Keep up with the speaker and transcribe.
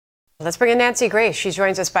Let's bring in Nancy Grace. She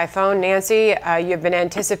joins us by phone. Nancy, you've been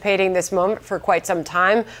anticipating this moment for quite some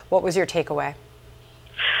time. What was your takeaway?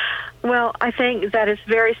 Well, I think that it's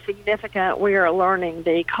very significant we are learning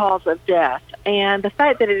the cause of death. And the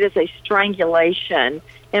fact that it is a strangulation,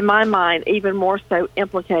 in my mind, even more so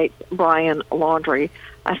implicates Brian Laundrie.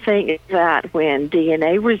 I think that when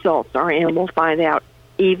DNA results are in, we'll find out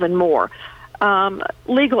even more.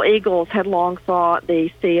 Legal Eagles had long thought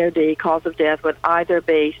the COD, cause of death, would either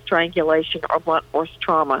be strangulation or blunt force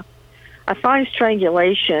trauma. I find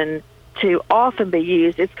strangulation to often be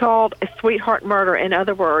used. It's called a sweetheart murder. In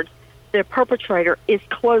other words, the perpetrator is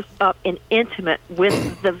close up and intimate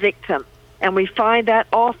with the victim, and we find that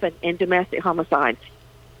often in domestic homicides.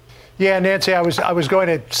 Yeah, Nancy, I was going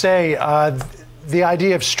to say the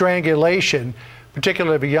idea of strangulation,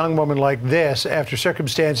 particularly of a young woman like this, after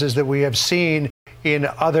circumstances that we have seen in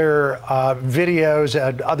other videos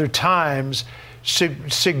at other times,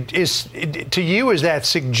 to you, is that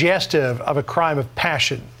suggestive of a crime of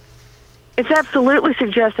passion? It's absolutely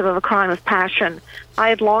suggestive of a crime of passion. I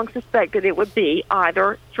had long suspected it would be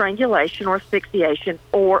either strangulation or asphyxiation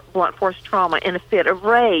or blunt force trauma in a fit of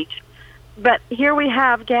rage. But here we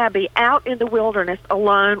have Gabby out in the wilderness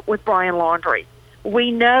alone with Brian Laundrie.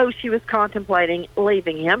 We know she was contemplating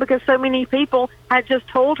leaving him because so many people had just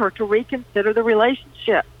told her to reconsider the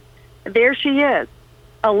relationship. There she is,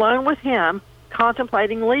 alone with him,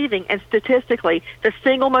 contemplating leaving. And statistically, the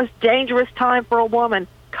single most dangerous time for a woman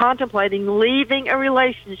contemplating leaving a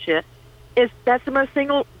relationship that's the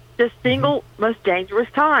single most dangerous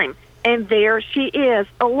time. And there she is,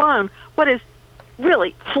 alone. What is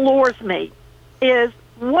really floors me is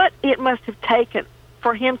what it must have taken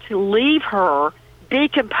for him to leave her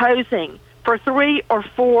decomposing for 3 or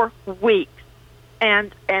 4 weeks.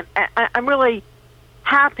 And I'm really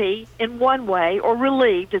happy in one way, or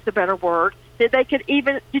relieved is a better word, that they could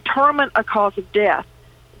even determine a cause of death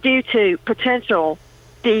due to potential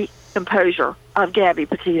decomposure of Gabby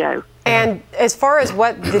Petito. And as far as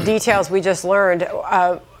what the details we just learned,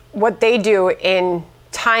 what they do in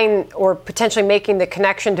tying or potentially making the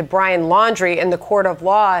connection to Brian Laundrie in the court of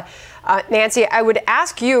law, Nancy, I would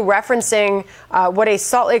ask you, referencing what a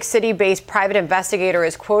Salt Lake City-based private investigator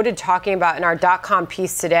is quoted talking about in our .com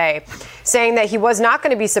piece today, saying that he was not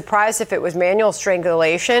going to be surprised if it was manual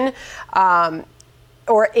strangulation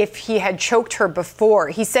or if he had choked her before.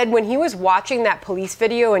 He said when he was watching that police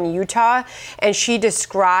video in Utah and she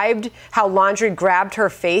described how Laundrie grabbed her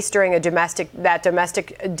face during a domestic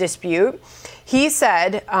dispute, he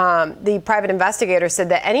said, the private investigator said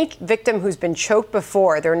that any victim who's been choked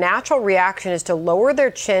before, their natural reaction is to lower their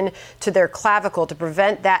chin to their clavicle to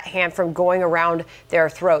prevent that hand from going around their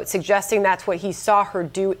throat, suggesting that's what he saw her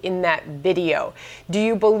do in that video. Do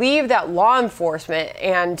you believe that law enforcement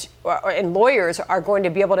and lawyers are going to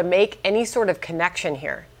be able to make any sort of connection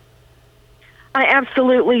here? I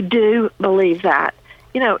absolutely do believe that.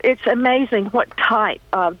 You know, it's amazing what type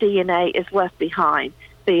of DNA is left behind.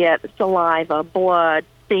 Be it saliva, blood,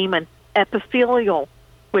 semen, epithelial,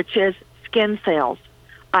 which is skin cells.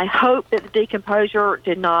 I hope that the decomposure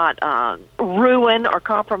did not ruin or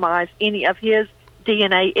compromise any of his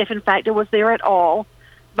DNA, if in fact it was there at all.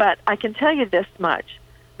 But I can tell you this much.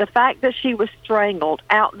 The fact that she was strangled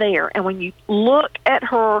out there, and when you look at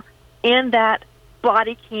her in that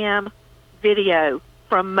body cam video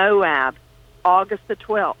from Moab, August the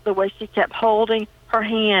 12th, the way she kept holding her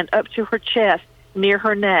hand up to her chest, near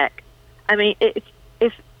her neck. I mean,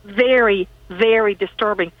 it's very, very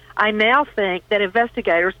disturbing. I now think that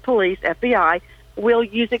investigators, police, FBI, will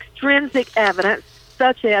use extrinsic evidence,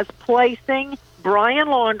 such as placing Brian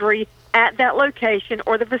Laundrie at that location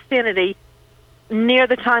or the vicinity near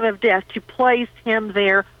the time of death, to place him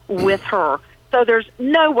there with her. So there's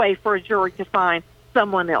no way for a jury to find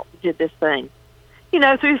someone else did this thing. You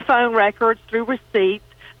know, through phone records, through receipts,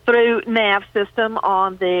 through nav system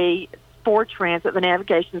on the Ford Transit, the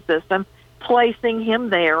navigation system, placing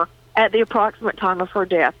him there at the approximate time of her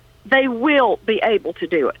death. They will be able to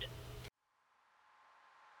do it.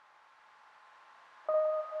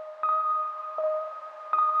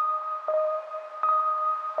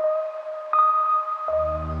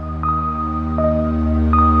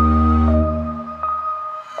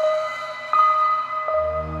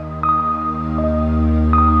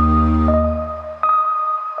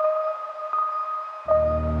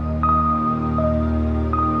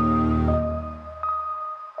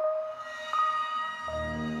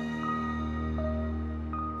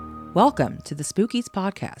 Welcome to the Spookies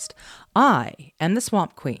podcast. I am the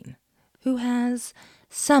Swamp Queen, who has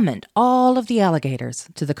summoned all of the alligators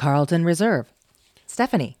to the Carlton Reserve.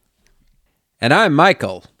 Stephanie. And I'm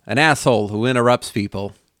Michael, an asshole who interrupts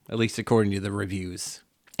people at least according to the reviews.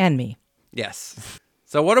 And me. Yes.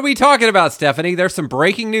 So what are we talking about, Stephanie? There's some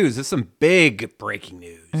breaking news. There's some big breaking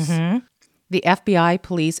news. Mm-hmm. The FBI,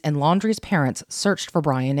 police, and Laundrie's parents searched for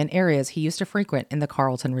Brian in areas he used to frequent in the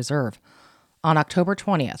Carlton Reserve. On October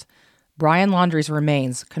 20th, Brian Laundrie's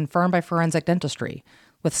remains, confirmed by forensic dentistry,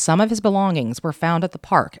 with some of his belongings, were found at the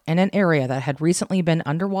park in an area that had recently been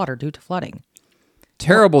underwater due to flooding.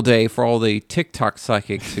 Terrible day for all the TikTok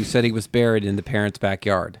psychics who said he was buried in the parents'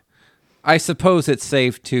 backyard. I suppose it's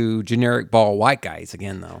safe to generic ball white guys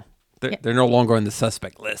again, though. They're no longer on the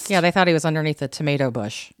suspect list. Yeah, they thought he was underneath a tomato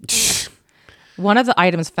bush. One of the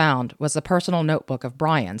items found was a personal notebook of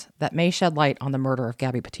Brian's that may shed light on the murder of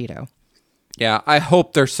Gabby Petito. Yeah, I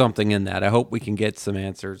hope there's something in that. I hope we can get some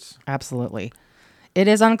answers. Absolutely. It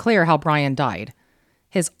is unclear how Brian died.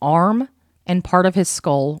 His arm and part of his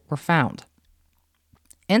skull were found.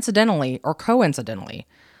 Incidentally, or coincidentally,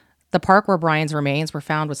 the park where Brian's remains were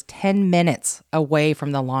found was 10 minutes away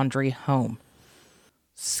from the Laundrie home.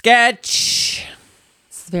 Sketch!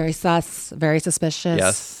 It's very sus, very suspicious.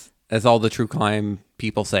 Yes, as all the true crime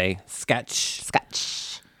people say, sketch.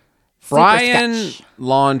 Sketch. Brian sketch.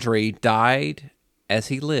 Laundrie died as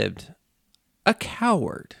he lived, a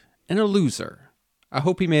coward and a loser. I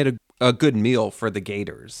hope he made a good meal for the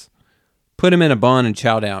Gators. Put him in a bun and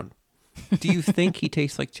chow down. Do you think he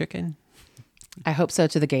tastes like chicken? I hope so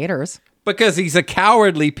to the Gators. Because he's a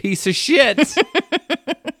cowardly piece of shit.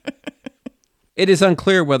 It is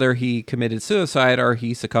unclear whether he committed suicide or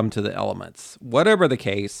he succumbed to the elements. Whatever the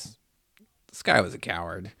case, this guy was a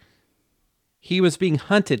coward. He was being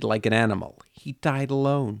hunted like an animal. He died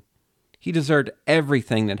alone. He deserved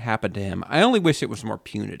everything that happened to him. I only wish it was more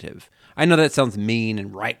punitive. I know that sounds mean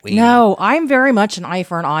and right-wing. No, I'm very much an eye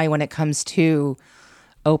for an eye when it comes to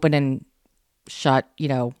open and shut,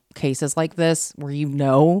 cases like this where you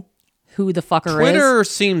know who the fucker Twitter is.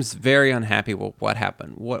 seems very unhappy with what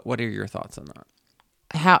happened. What are your thoughts on that?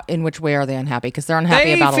 How? In which way are they unhappy? Because they're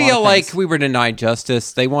unhappy about a lot of things. They feel like we were denied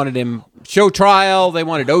justice. They wanted him show trial. They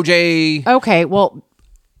wanted OJ.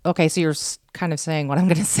 Okay, so you're kind of saying what I'm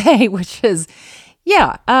going to say, which is,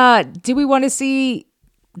 do we want to see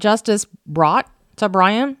justice brought to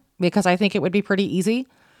Brian? Because I think it would be pretty easy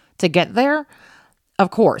to get there.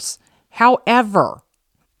 Of course. However,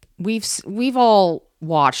 we've all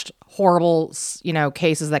watched horrible,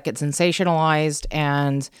 cases that get sensationalized,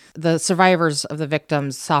 and the survivors of the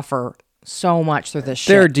victims suffer so much through this shit.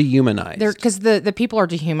 They're dehumanized. Because the people are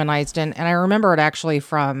dehumanized. And I remember it actually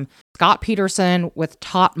from Scott Peterson with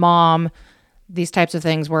Tot Mom, these types of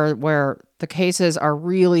things where the cases are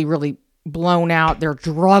really, really blown out. They're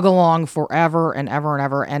drug along forever and ever and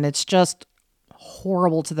ever. And it's just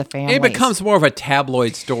horrible to the families. It becomes more of a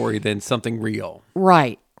tabloid story than something real.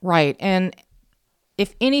 Right. And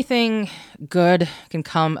if anything good can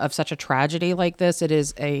come of such a tragedy like this, it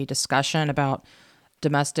is a discussion about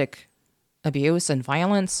domestic abuse and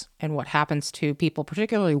violence and what happens to people,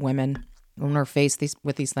 particularly women, when they're faced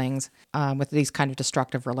with these things, with these kind of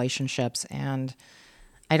destructive relationships. And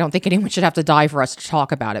I don't think anyone should have to die for us to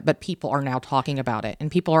talk about it, but people are now talking about it, and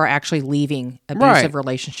people are actually leaving abusive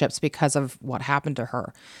relationships because of what happened to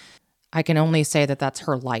her. I can only say that that's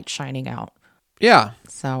her light shining out. Yeah.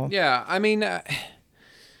 So. Yeah, I mean,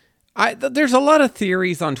 there's a lot of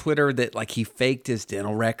theories on Twitter that like he faked his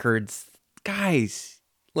dental records. Guys,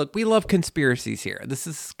 look, we love conspiracies here. This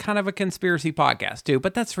is kind of a conspiracy podcast too,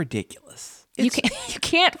 but that's ridiculous. You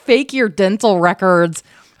can't fake your dental records.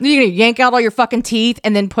 You're gonna yank out all your fucking teeth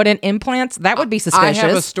and then put in implants? That would be suspicious. I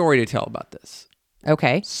have a story to tell about this.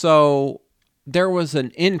 Okay. So there was an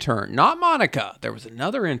intern, not Monica. There was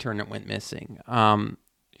another intern that went missing.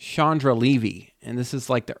 Chandra Levy, and this is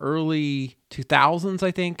like the early 2000s, I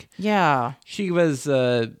think. Yeah. She was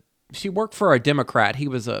she worked for a Democrat. He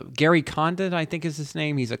was Gary Condon, I think is his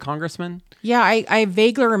name. He's a congressman. Yeah, I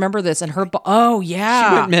vaguely remember this. And oh yeah,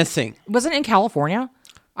 she went missing. Wasn't it in California?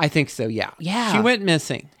 I think so. Yeah. Yeah. She went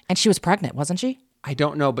missing, and she was pregnant, wasn't she? I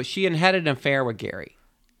don't know, but she had an affair with Gary.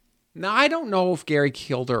 Now I don't know if Gary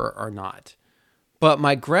killed her or not, but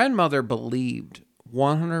my grandmother believed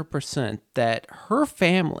 100% that her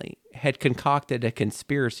family had concocted a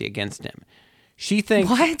conspiracy against him. She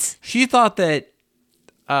thought that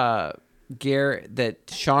that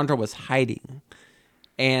Chandra was hiding,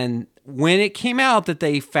 and when it came out that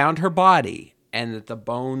they found her body and that the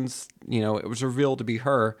bones, it was revealed to be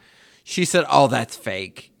her, she said, "Oh, that's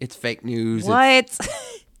fake. It's fake news." What?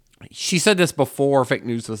 She said this before fake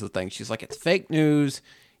news was a thing. She's like, "It's fake news.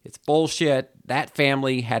 It's bullshit. That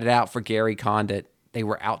family had it out for Gary Condit. They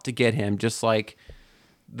were out to get him, just like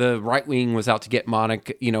the right wing was out to get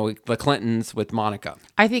Monica, the Clintons with Monica.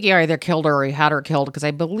 I think he either killed her or he had her killed because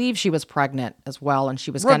I believe she was pregnant as well, and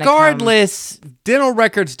she was going to Regardless, dental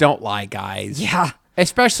records don't lie, guys. Yeah.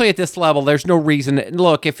 Especially at this level, there's no reason.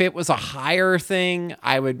 Look, if it was a higher thing,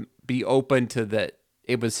 I would be open to that.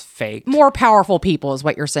 It was fake. More powerful people is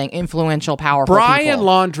what you're saying. Influential, powerful Brian people.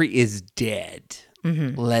 Laundrie is dead.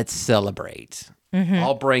 Let's celebrate.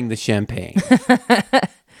 I'll bring the champagne.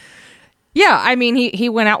 Yeah, I mean, he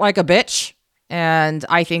went out like a bitch, and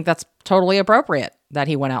I think that's totally appropriate that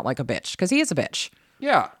he went out like a bitch, because he is a bitch.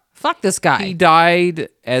 Yeah. Fuck this guy. He died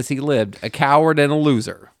as he lived, a coward and a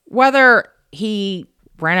loser. Whether he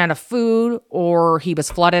ran out of food, or he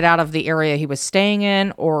was flooded out of the area he was staying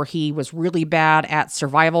in, or he was really bad at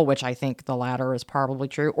survival, which I think the latter is probably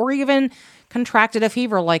true, or even contracted a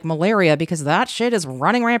fever like malaria, because that shit is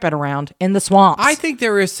running rampant around in the swamps. I think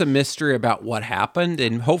there is some mystery about what happened,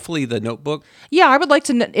 and hopefully the notebook. Yeah, I would like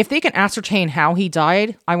to know, if they can ascertain how he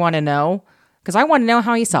died, I want to know, because I want to know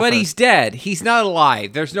how he suffered. But he's dead. He's not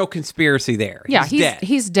alive. There's no conspiracy there. Yeah, he's dead.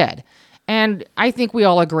 He's dead. And I think we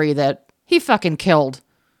all agree that he fucking killed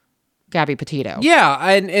Gabby Petito. Yeah,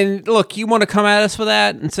 and look, you want to come at us with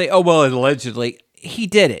that and say, oh, well, allegedly. He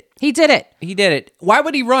did it. He did it. He did it. Why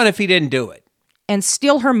would he run if he didn't do it? And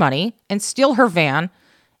steal her money, and steal her van,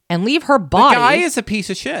 and leave her body. The guy is a piece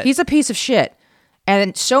of shit. He's a piece of shit.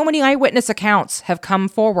 And so many eyewitness accounts have come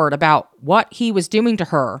forward about what he was doing to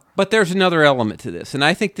her. But there's another element to this, and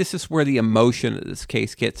I think this is where the emotion of this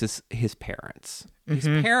case gets is his parents. His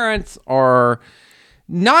parents are...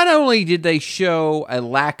 Not only did they show a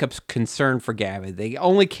lack of concern for Gabby, they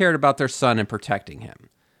only cared about their son and protecting him.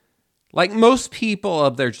 Like most people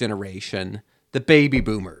of their generation, the baby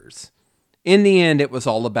boomers, in the end, it was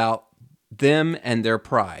all about them and their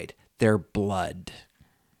pride, their blood.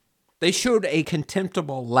 They showed a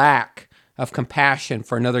contemptible lack of compassion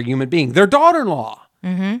for another human being, their daughter-in-law.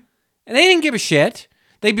 And they didn't give a shit.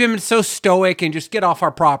 They've been so stoic and just get off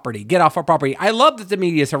our property, get off our property. I love that the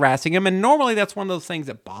media is harassing him, and normally that's one of those things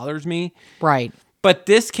that bothers me. Right. But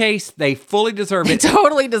this case, they fully deserve it. They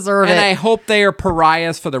totally deserve it. And I hope they are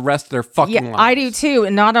pariahs for the rest of their fucking lives. I do too.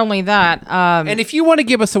 And not only that. And if you want to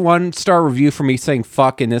give us a 1-star review for me saying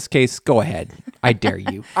fuck in this case, go ahead. I dare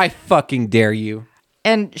you. I fucking dare you.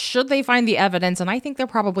 And should they find the evidence, and I think there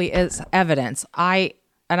probably is evidence, I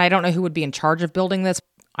don't know who would be in charge of building this.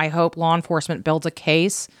 I hope law enforcement builds a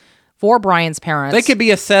case for Brian's parents. They could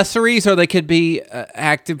be accessories, or they could be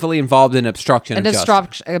actively involved in obstruction of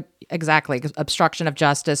justice. Exactly. Obstruction of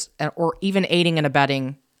justice, or even aiding and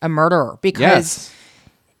abetting a murderer. Because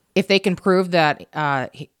if they can prove that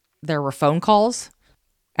there were phone calls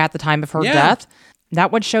at the time of her death,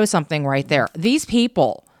 that would show something right there. These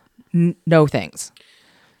people know things.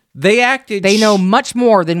 They know much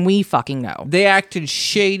more than we fucking know. They acted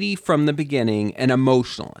shady from the beginning and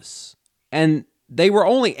emotionless. And they were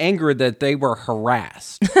only angered that they were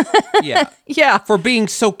harassed. Yeah. For being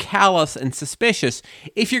so callous and suspicious.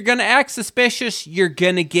 If you're going to act suspicious, you're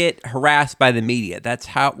going to get harassed by the media. That's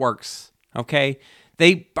how it works. Okay?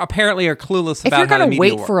 They apparently are clueless about how the media works. If you're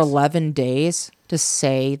going to wait for 11 days to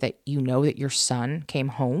say that you know that your son came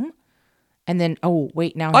home, and then, now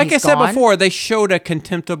he's gone. Like I said before, they showed a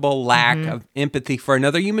contemptible lack of empathy for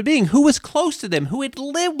another human being who was close to them, who had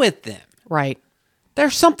lived with them. Right.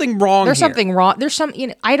 There's something wrong There's something wrong. There's some,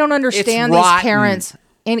 I don't understand these parents.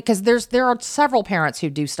 And because there are several parents who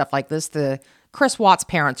do stuff like this. The Chris Watts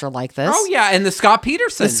parents are like this. Oh, yeah. And the Scott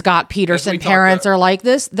Peterson. The Scott Peterson parents are like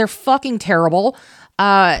this. They're fucking terrible.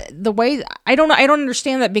 The way, I don't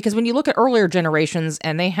understand that, because when you look at earlier generations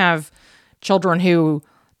and they have children who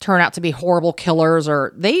turn out to be horrible killers,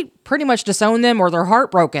 or they pretty much disown them, or they're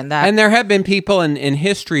heartbroken. And there have been people in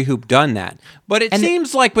history who've done that. But it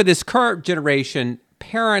seems like with this current generation,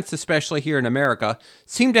 parents, especially here in America,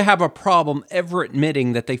 seem to have a problem ever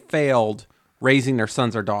admitting that they failed raising their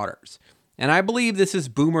sons or daughters. And I believe this is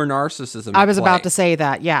boomer narcissism. I was about to say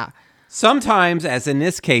that, yeah. Sometimes, as in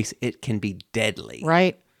this case, it can be deadly.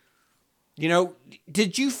 Right.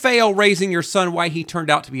 Did you fail raising your son why he turned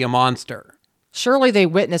out to be a monster? Surely they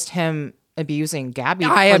witnessed him abusing Gabby.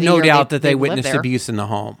 I have no doubt that they witnessed abuse in the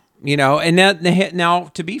home. And now,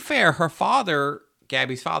 to be fair, her father,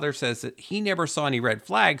 Gabby's father, says that he never saw any red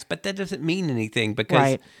flags, but that doesn't mean anything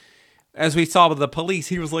because, as we saw with the police,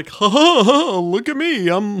 he was like, look at me,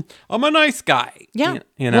 I'm a nice guy. Yeah.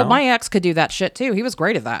 Well, my ex could do that shit too. He was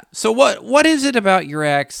great at that. So what is it about your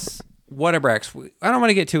ex, whatever ex, I don't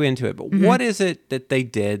want to get too into it, but what is it that they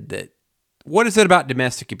did what is it about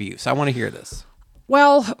domestic abuse? I want to hear this.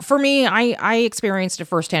 Well, for me, I experienced it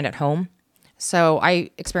firsthand at home. So I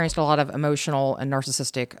experienced a lot of emotional and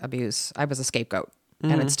narcissistic abuse. I was a scapegoat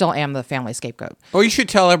and I still am the family scapegoat. Well, you should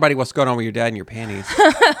tell everybody what's going on with your dad and your panties.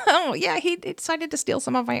 Oh, yeah, he decided to steal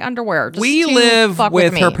some of my underwear. We live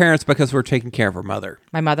with her parents because we're taking care of her mother.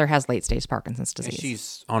 My mother has late-stage Parkinson's disease.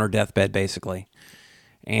 She's on her deathbed, basically.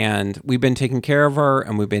 And we've been taking care of her,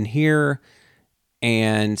 and we've been here.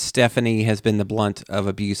 And Stephanie has been the blunt of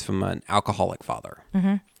abuse from an alcoholic father.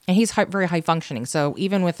 Mm-hmm. And he's very high functioning. So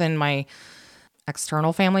even within my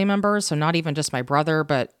external family members, so not even just my brother,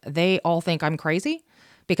 but they all think I'm crazy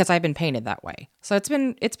because I've been painted that way. So it's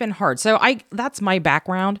been hard. So that's my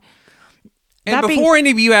background. And before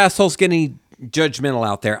any of you assholes get any judgmental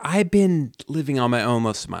out there, I've been living on my own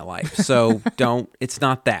most of my life. So it's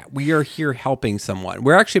not that. We are here helping someone.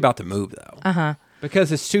 We're actually about to move, though. Uh-huh.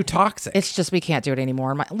 Because it's too toxic. It's just we can't do it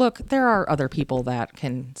anymore. Look, there are other people that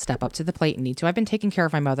can step up to the plate and need to. I've been taking care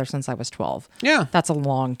of my mother since I was 12. Yeah. That's a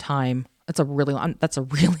long time. That's a really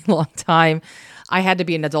long time. I had to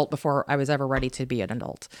be an adult before I was ever ready to be an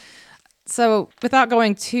adult. So without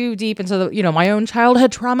going too deep into my own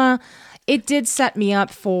childhood trauma, it did set me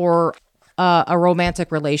up for a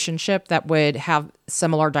romantic relationship that would have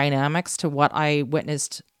similar dynamics to what I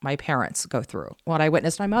witnessed my parents go through, what I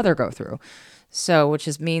witnessed my mother go through. So, which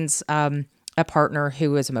means a partner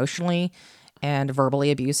who is emotionally and verbally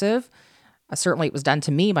abusive. Certainly, it was done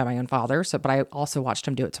to me by my own father. But I also watched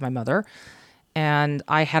him do it to my mother. And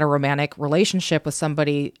I had a romantic relationship with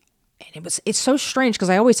somebody, and it's so strange because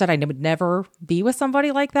I always said I would never be with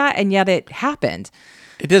somebody like that, and yet it happened.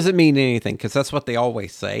 It doesn't mean anything because that's what they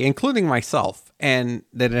always say, including myself, and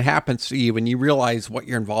that it happens to you when you realize what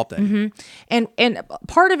you're involved in. Mm-hmm. And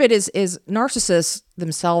part of it is narcissists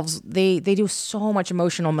themselves. They do so much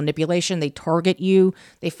emotional manipulation. They target you.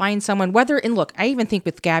 They find someone. Look, I even think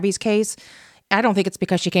with Gabby's case, I don't think it's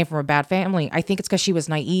because she came from a bad family. I think it's because she was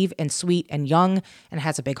naive and sweet and young and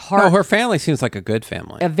has a big heart. No, her family seems like a good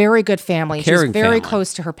family. A very good family. She's very family.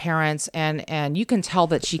 close to her parents, and you can tell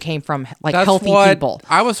that she came from That's healthy what people.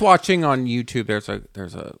 I was watching on YouTube. There's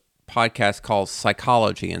a podcast called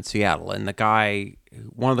Psychology in Seattle, and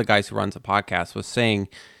one of the guys who runs the podcast was saying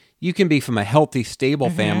you can be from a healthy, stable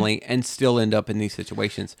family and still end up in these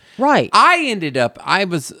situations. Right.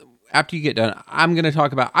 After you get done, I'm going to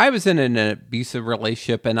talk about, I was in an abusive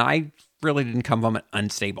relationship and I really didn't come from an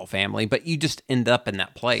unstable family, but you just end up in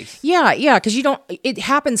that place. Yeah, because it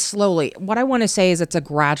happens slowly. What I want to say is it's a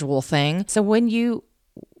gradual thing. So when you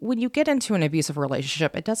get into an abusive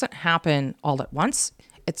relationship, it doesn't happen all at once.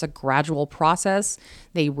 It's a gradual process.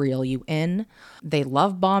 They reel you in. They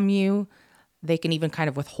love bomb you. They can even kind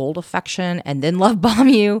of withhold affection and then love bomb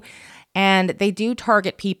you. And they do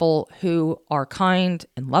target people who are kind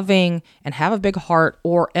and loving and have a big heart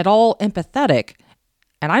or at all empathetic.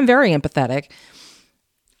 And I'm very empathetic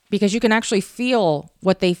because you can actually feel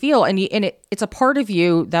what they feel. And it's a part of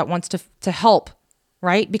you that wants to help,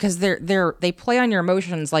 right? Because they play on your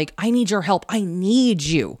emotions like, I need your help. I need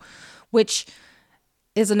you, which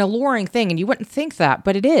is an alluring thing. And you wouldn't think that,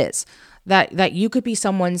 but it is that you could be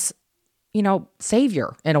someone's,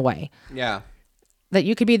 savior in a way. Yeah. That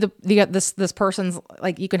you could be this person's,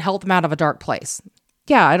 like, you can help them out of a dark place.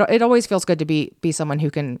 Yeah, it always feels good to be someone who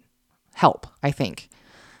can help, I think.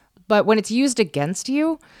 But when it's used against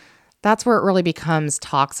you, that's where it really becomes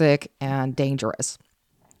toxic and dangerous.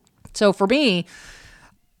 So for me,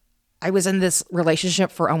 I was in this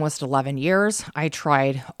relationship for almost 11 years. I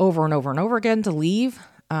tried over and over and over again to leave.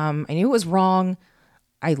 I knew it was wrong.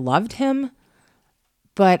 I loved him.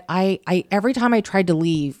 But I every time I tried to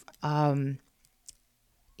leave,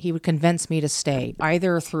 he would convince me to stay,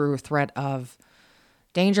 either through threat of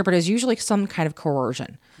danger, but it was usually some kind of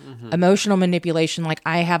coercion, emotional manipulation, like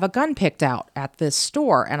I have a gun picked out at this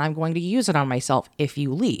store and I'm going to use it on myself if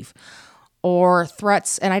you leave, or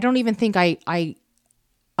threats. And I don't even think I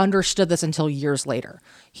understood this until years later.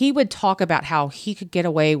 He would talk about how he could get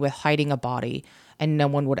away with hiding a body and no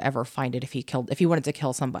one would ever find it if he wanted to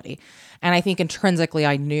kill somebody. And I think intrinsically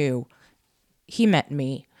I knew he meant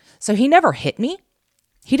me. So he never hit me.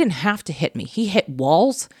 He didn't have to hit me. He hit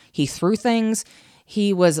walls. He threw things.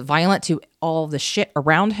 He was violent to all the shit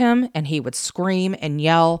around him, and he would scream and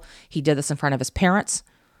yell. He did this in front of his parents.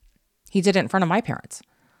 He did it in front of my parents.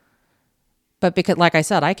 But because, like I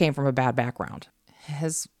said, I came from a bad background.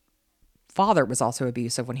 His father was also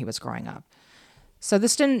abusive when he was growing up. So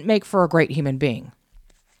this didn't make for a great human being.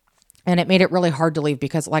 And it made it really hard to leave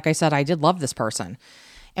because, like I said, I did love this person.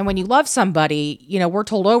 And when you love somebody, we're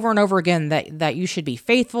told over and over again that you should be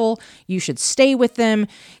faithful, you should stay with them,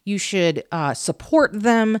 you should support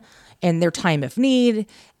them in their time of need.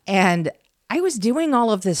 And I was doing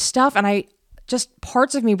all of this stuff, and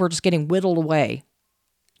parts of me were just getting whittled away.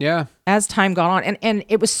 Yeah. As time got on. And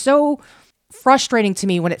it was so frustrating to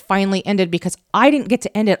me when it finally ended because I didn't get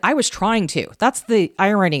to end it. I was trying to. That's the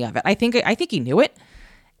irony of it. I think he knew it.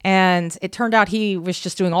 And it turned out he was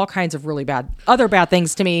just doing all kinds of really other bad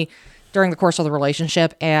things to me during the course of the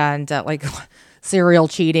relationship, and like serial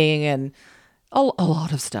cheating and a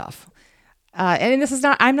lot of stuff. And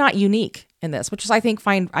I'm not unique in this, which is, I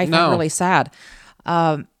find really sad.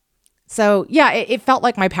 So yeah, it felt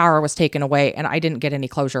like my power was taken away and I didn't get any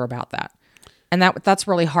closure about that. And that's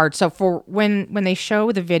really hard. So for when they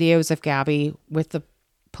show the videos of Gabby with the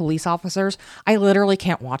police officers, I literally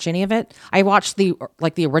can't watch any of it. I watched the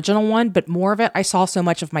original one, but more of it, I saw so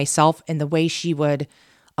much of myself in the way she would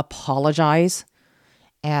apologize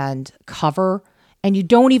and cover, and you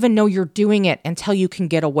don't even know you're doing it until you can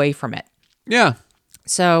get away from it. Yeah.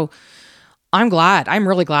 So I'm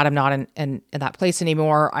really glad I'm not in that place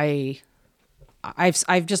anymore.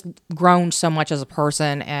 I've just grown so much as a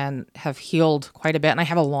person and have healed quite a bit, and I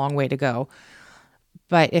have a long way to go.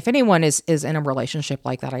 But if anyone is in a relationship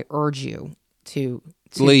like that, I urge you to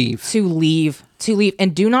leave,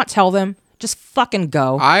 and do not tell them. Just fucking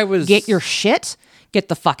go. Get your shit. Get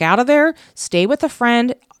the fuck out of there. Stay with a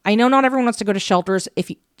friend. I know not everyone wants to go to shelters.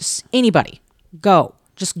 Anybody, go.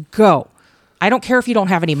 Just go. I don't care if you don't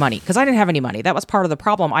have any money, because I didn't have any money. That was part of the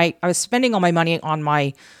problem. I was spending all my money on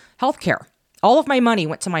my health care. All of my money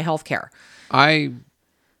went to my health care. I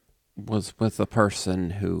was with a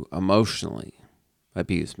person who emotionally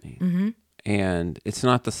abused me. Mm-hmm. And it's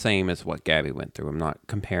not the same as what Gabby went through. I'm not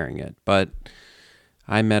comparing it. But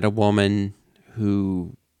I met a woman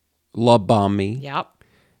who love bombed me. Yep.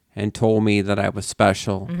 And told me that I was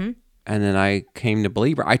special. Mm-hmm. And then I came to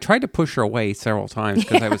believe her. I tried to push her away several times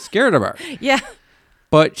because I was scared of her. Yeah.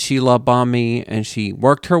 But she love bombed me, and she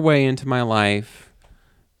worked her way into my life.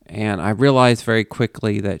 And I realized very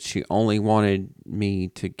quickly that she only wanted me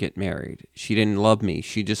to get married. She didn't love me.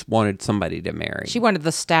 She just wanted somebody to marry. She wanted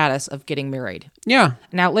the status of getting married. Yeah.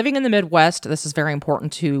 Now, living in the Midwest, this is very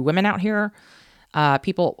important to women out here.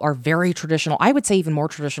 People are very traditional. I would say even more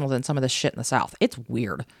traditional than some of the shit in the South. It's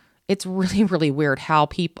weird. It's really, really weird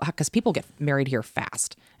because people get married here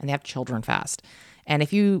fast and they have children fast. And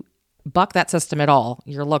if you buck that system at all,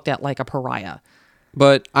 you're looked at like a pariah.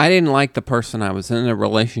 But I didn't like the person I was in a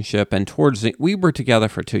relationship, and we were together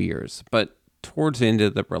for 2 years, but towards the end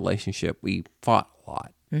of the relationship, we fought a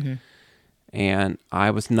lot. Mm-hmm. And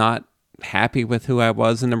I was not happy with who I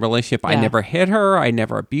was in the relationship. Yeah. I never hit her, I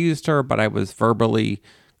never abused her, but I was verbally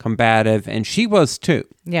combative, and she was too.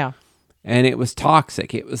 Yeah. And it was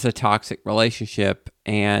toxic. It was a toxic relationship,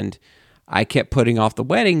 and I kept putting off the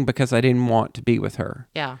wedding because I didn't want to be with her.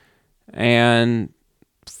 Yeah. And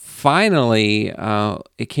finally,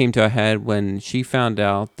 it came to a head when she found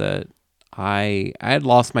out that I had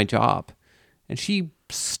lost my job, and she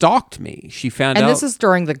stalked me. She found out. And this is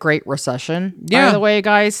during the Great Recession, by the way,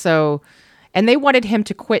 guys. So, and they wanted him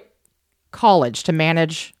to quit college to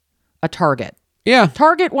manage a Target. Yeah.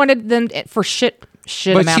 Target wanted them for shit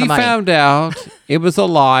amount of money. But she found out it was a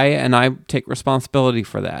lie, and I take responsibility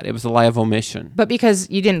for that. It was a lie of omission. But because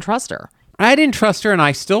you didn't trust her. I didn't trust her, and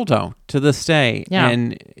I still don't to this day. Yeah.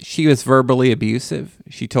 And she was verbally abusive.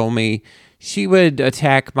 She told me she would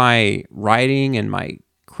attack my writing and my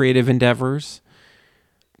creative endeavors.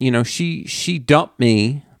 You know, she dumped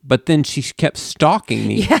me, but then she kept stalking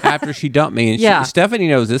me after she dumped me. And Stephanie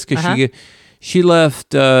knows this because she left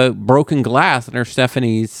broken glass under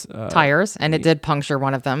Stephanie's tires, and it did puncture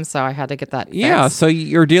one of them, so I had to get that fixed. Yeah, so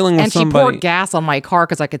you're dealing with somebody. And she poured gas on my car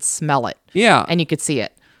because I could smell it. Yeah. And you could see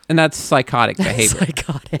it. And that's psychotic behavior.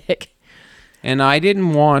 Psychotic. And I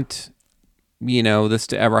didn't want, this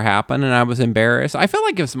to ever happen, and I was embarrassed. I felt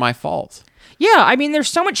like it was my fault. Yeah, I mean, there's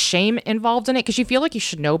so much shame involved in it because you feel like you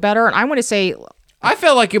should know better. And I want to say, I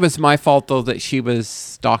felt like it was my fault, though, that she was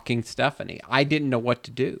stalking Stephanie. I didn't know what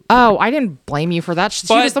to do. Oh, I didn't blame you for that.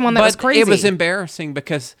 She was the one that was crazy. It was embarrassing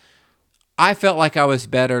because I felt like I was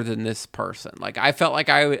better than this person. Like, I felt like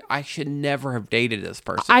I should never have dated this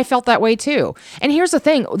person. I felt that way, too. And here's the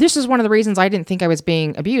thing. This is one of the reasons I didn't think I was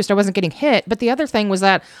being abused. I wasn't getting hit. But the other thing was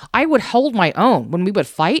that I would hold my own. When we would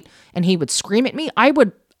fight and he would scream at me, I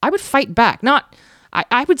would fight back.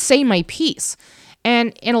 I would say my piece.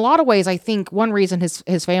 And in a lot of ways, I think one reason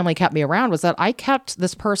his family kept me around was that I kept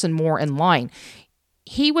this person more in line.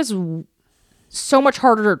 He was so much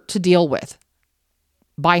harder to deal with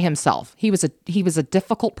by himself. He was a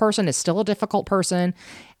difficult person, is still a difficult person.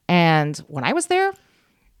 And when I was there,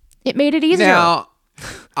 it made it easier. Now,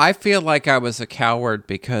 I feel like I was a coward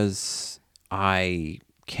because I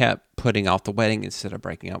kept putting off the wedding instead of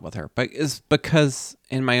breaking up with her. But it's because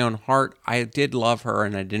in my own heart, I did love her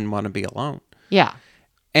and I didn't want to be alone. Yeah.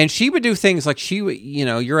 And she would do things like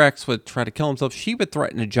your ex would try to kill himself. She would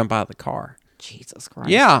threaten to jump out of the car. Jesus Christ.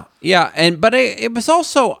 Yeah. But it was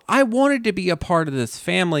also, I wanted to be a part of this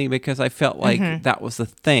family because I felt like that was the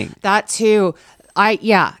thing. That too.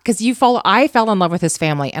 Because I fell in love with his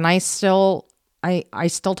family, and I still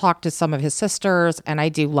talk to some of his sisters, and I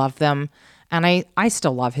do love them. And I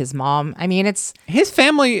still love his mom. I mean, it's... His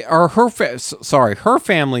family, or her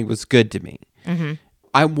family was good to me. Mm-hmm.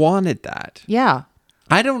 I wanted that. Yeah.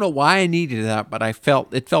 I don't know why I needed that, but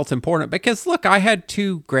it felt important because, look, I had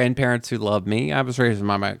 2 grandparents who loved me. I was raised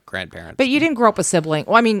by my grandparents. But you didn't grow up with siblings.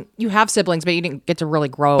 Well, I mean, you have siblings, but you didn't get to really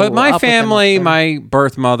grow But my up family, with them. my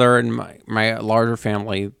birth mother, and my larger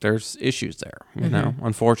family, there's issues there, you know,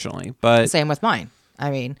 unfortunately. But Same with mine.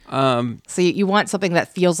 I mean, so you want something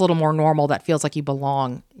that feels a little more normal, that feels like you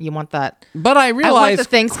belong. You want that. But I realized the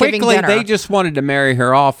Thanksgiving quickly dinner. they just wanted to marry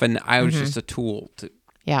her off, and I was just a tool to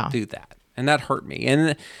do that. And that hurt me.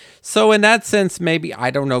 And so in that sense, maybe, I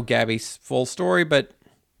don't know Gabby's full story, but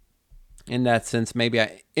in that sense, maybe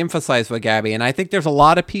I emphasize with Gabby. And I think there's a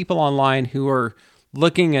lot of people online who are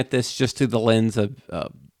looking at this just through the lens of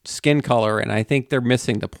skin color. And I think they're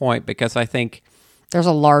missing the point, because I think there's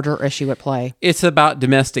a larger issue at play. It's about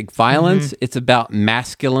domestic violence. It's about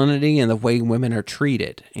masculinity and the way women are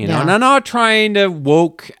treated. You know, and I'm not trying to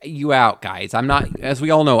woke you out, guys. I'm not, as we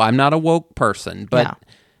all know, I'm not a woke person, but,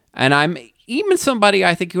 and I'm even somebody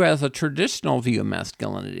I think who has a traditional view of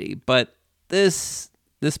masculinity. But this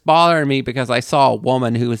bothered me because I saw a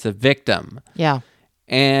woman who was a victim. Yeah.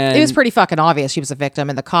 And it was pretty fucking obvious she was a victim,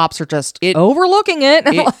 and the cops are just overlooking it.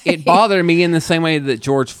 It bothered me in the same way that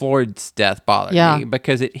George Floyd's death bothered me,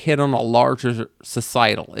 because it hit on a larger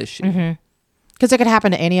societal issue. Because it could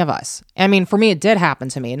happen to any of us. I mean, for me, it did happen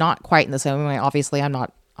to me. Not quite in the same way. Obviously,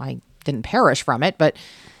 I didn't perish from it, but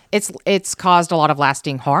it's caused a lot of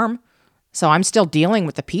lasting harm. So I'm still dealing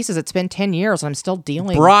with the pieces. It's been 10 years, and I'm still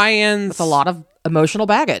dealing with a lot of emotional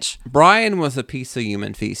baggage. Brian was a piece of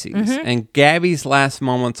human feces, and Gabby's last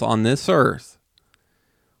moments on this earth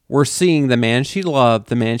were seeing the man she loved,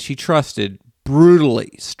 the man she trusted,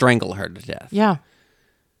 brutally strangle her to death. Yeah.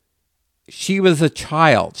 She was a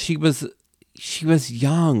child. She was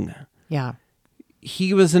young. Yeah.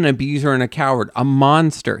 He was an abuser and a coward, a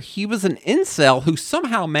monster. He was an incel who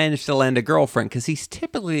somehow managed to land a girlfriend, because he's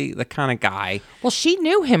typically the kind of guy. Well, she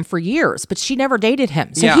knew him for years, but she never dated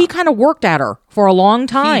him. So he kind of worked at her for a long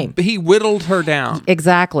time. He whittled her down.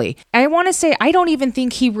 Exactly. I want to say, I don't even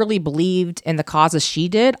think he really believed in the causes she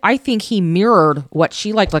did. I think he mirrored what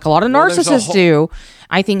she liked, like a lot of narcissists do.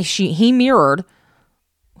 I think he mirrored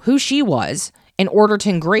who she was in order to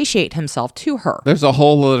ingratiate himself to her. There's a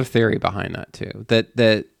whole other theory behind that too.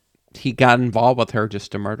 That he got involved with her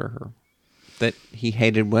just to murder her. That he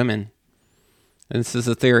hated women. And this is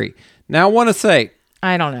a theory. Now I want to say,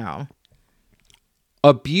 I don't know.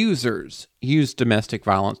 Abusers use domestic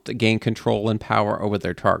violence to gain control and power over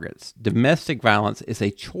their targets. Domestic violence is a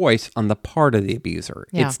choice on the part of the abuser.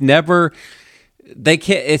 Yeah. It's never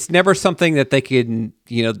something that they can,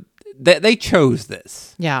 they chose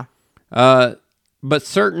this. Yeah. But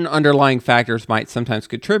certain underlying factors might sometimes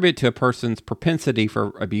contribute to a person's propensity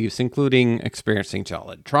for abuse, including experiencing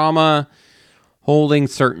childhood trauma, holding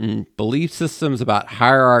certain belief systems about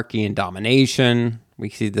hierarchy and domination.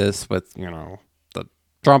 We see this with, the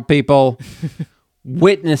Trump people,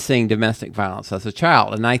 witnessing domestic violence as a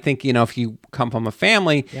child. And I think, if you come from a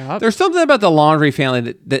family, there's something about the Laundrie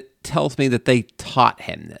family that tells me that they taught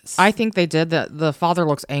him this. I think they did. The father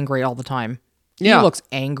looks angry all the time. He looks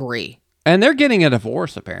angry. And they're getting a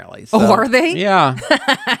divorce, apparently. So, are they? Yeah.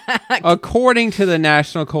 According to the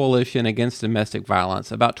National Coalition Against Domestic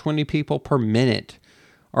Violence, about 20 people per minute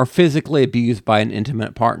are physically abused by an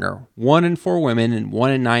intimate partner. 1 in 4 women and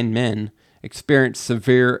 1 in 9 men experience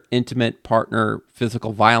severe intimate partner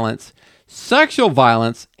physical violence, sexual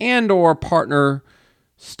violence, and or partner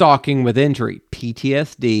stalking with injury,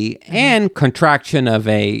 PTSD, and contraction of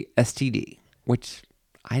a STD, which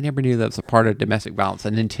I never knew that was a part of domestic violence,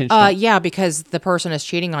 an intentional. Yeah, because the person is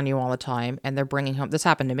cheating on you all the time, and they're bringing home. This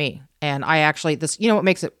happened to me, and I actually what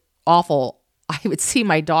makes it awful? I would see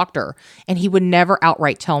my doctor, and he would never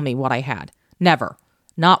outright tell me what I had. Never,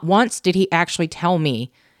 not once did he actually tell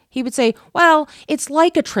me. He would say, "Well, it's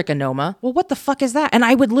like a trichonoma." Well, what the fuck is that? And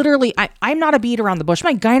I would literally, I'm not a beat around the bush.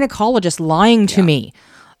 My gynecologist lying to me.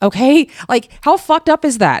 Okay, like how fucked up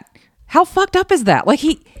is that? How fucked up is that? Like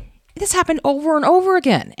this happened over and over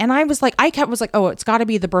again. And I was like, oh, it's got to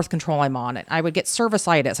be the birth control I'm on. And I would get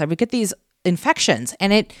cervicitis. I would get these infections.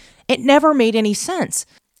 And it never made any sense.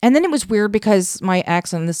 And then it was weird because my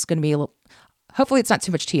ex, and this is going to be hopefully it's not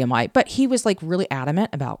too much TMI, but he was like really adamant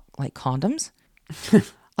about like condoms.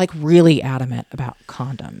 like really adamant about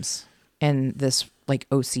condoms in this like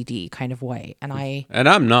OCD kind of way. And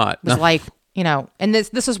I'm not. was like, you know, and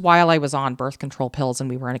this is while I was on birth control pills and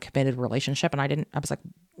we were in a committed relationship, and I was like,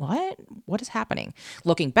 what is happening?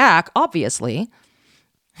 Looking back, obviously.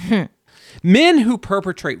 Men who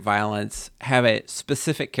perpetrate violence have a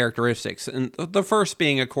specific characteristics. And the first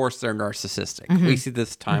being, of course, they're narcissistic. We see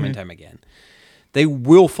this time and time again. They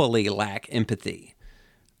willfully lack empathy.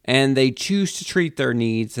 And they choose to treat their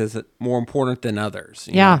needs as more important than others.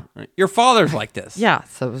 You know? Your father's like this. Yeah,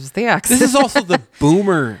 so it was the ex. This is also the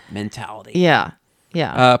boomer mentality. Yeah.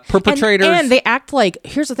 Perpetrators. And they act like,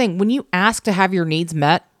 here's the thing, when you ask to have your needs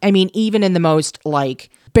met, I mean, even in the most like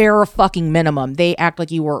bare fucking minimum, they act like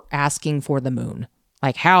you were asking for the moon.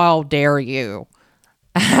 Like, how dare you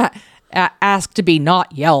ask to be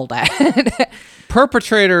not yelled at?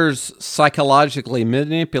 Perpetrators psychologically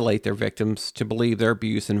manipulate their victims to believe their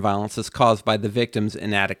abuse and violence is caused by the victim's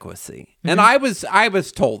inadequacy. And I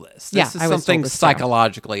was told this. This is something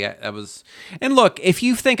psychologically I was. And look, if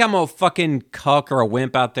you think I'm a fucking cuck or a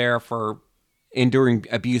wimp out there for enduring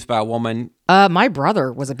abuse by a woman, my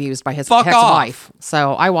brother was abused by his ex-wife,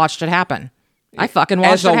 so I watched it happen. I fucking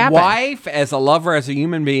watched it happen. As a wife, as a lover, as a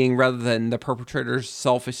human being, rather than the perpetrator's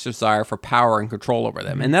selfish desire for power and control over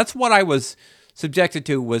them. And that's what I was subjected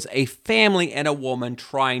to, was a family and a woman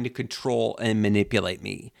trying to control and manipulate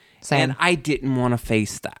me. Same. And I didn't want to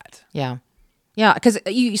face that. Yeah, because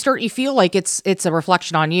you feel like it's a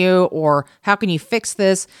reflection on you, or how can you fix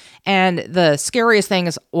this? And the scariest thing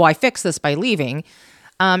is, well, I fix this by leaving.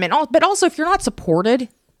 But also, if you're not supported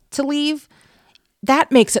to leave,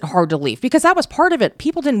 that makes it hard to leave, because that was part of it.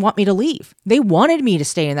 People didn't want me to leave. They wanted me to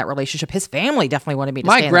stay in that relationship. His family definitely wanted me to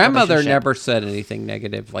stay in that relationship. My grandmother never said anything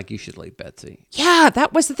negative, like, you should leave Betsy. Yeah,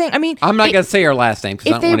 that was the thing. I mean, I'm not going to say her last name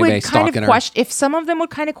because I don't want anybody stalking her. If some of them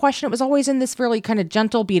would kind of question, it was always in this really kind of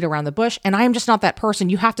gentle beat around the bush. And I am just not that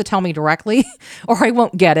person. You have to tell me directly or I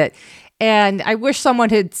won't get it. And I wish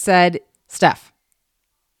someone had said, Steph,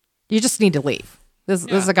 you just need to leave. This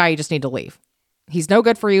is a guy you just need to leave. He's no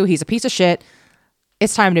good for you. He's a piece of shit.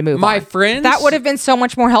 It's time to move on. My friends, that would have been so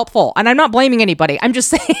much more helpful. And I'm not blaming anybody. I'm just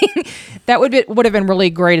saying that would have been really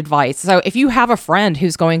great advice. So if you have a friend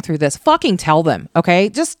who's going through this, fucking tell them, okay?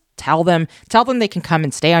 Just tell them they can come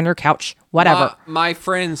and stay on your couch, whatever. My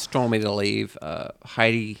friends told me to leave.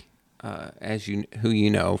 Heidi, who you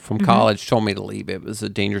know from college, told me to leave. It was a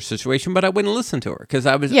dangerous situation, but I wouldn't listen to her because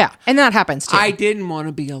I was. Yeah, and that happens too. I didn't want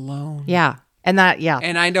to be alone. Yeah, and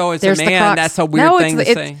I know as a man, that's a weird thing to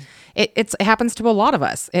say. It happens to a lot of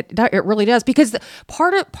us. It really does, because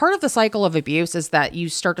part of the cycle of abuse is that you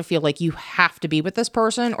start to feel like you have to be with this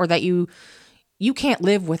person, or that you can't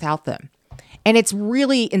live without them. And it's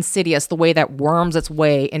really insidious the way that worms its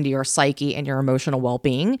way into your psyche and your emotional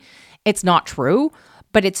well-being. It's not true,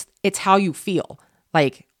 but it's how you feel.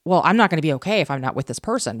 Like, well, I'm not going to be okay if I'm not with this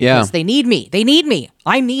person, because they need me. They need me.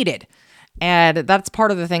 I'm needed. And that's part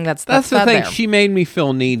of the thing that's the thing. There. She made me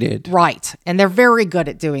feel needed. Right. And they're very good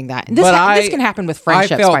at doing that. And this can happen with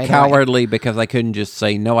friendships. I felt cowardly because I couldn't just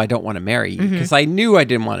say, no, I don't want to marry you, because I knew I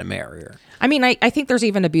didn't want to marry her. I mean, I think there's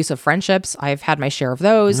even abusive friendships. I've had my share of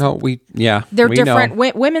those. No, they're different.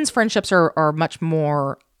 Women's friendships are much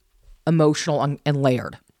more emotional and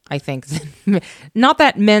layered, I think. Not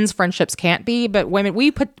that men's friendships can't be, but women, we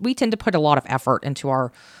tend to put a lot of effort into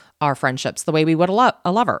our friendships the way we would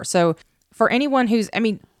a lover. So for anyone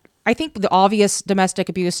I think the obvious domestic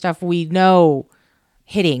abuse stuff, we know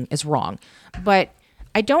hitting is wrong, but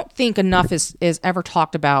I don't think enough is ever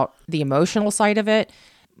talked about the emotional side of it.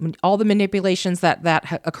 All the manipulations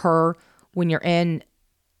that occur when you're in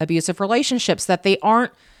abusive relationships, that they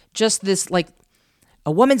aren't just this, like,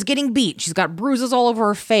 a woman's getting beat, she's got bruises all over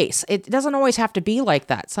her face. It doesn't always have to be like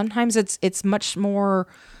that. Sometimes it's much more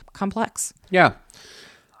complex. Yeah.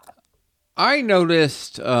 I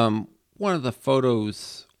noticed one of the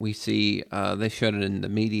photos we see, they showed it in the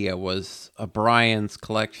media, was Brian's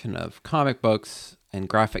collection of comic books and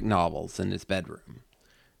graphic novels in his bedroom.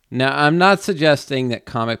 Now, I'm not suggesting that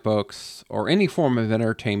comic books or any form of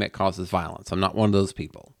entertainment causes violence. I'm not one of those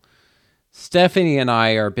people. Stephanie and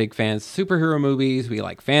I are big fans of superhero movies. We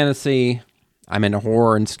like fantasy. I'm into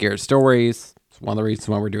horror and scared stories. It's one of the reasons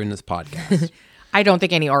why we're doing this podcast. I don't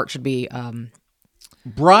think any art should be...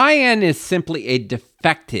 Brian is simply a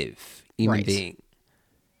defective human being.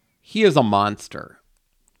 He is a monster.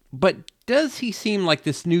 But does he seem like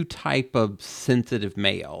this new type of sensitive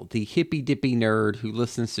male, the hippy-dippy nerd who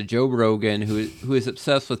listens to Joe Rogan, who is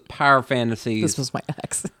obsessed with power fantasies? This was my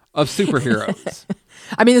ex. Of superheroes.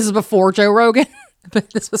 I mean, this is before Joe Rogan.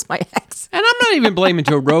 but this was my ex. And I'm not even blaming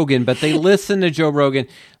Joe Rogan, but they listen to Joe Rogan,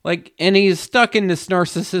 and he's stuck in this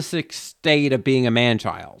narcissistic state of being a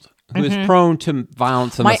man-child who is prone to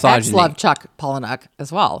violence and misogyny. My ex loved Chuck Palahniuk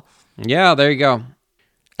as well. Yeah, there you go.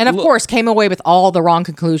 And of course, came away with all the wrong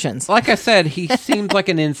conclusions. Like I said, he seems like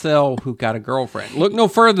an incel who got a girlfriend. Look no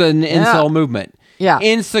further than the incel movement. Yeah.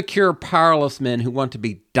 Insecure, powerless men who want to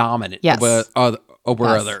be dominant over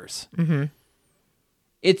others. Mm-hmm.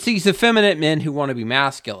 It's these effeminate men who want to be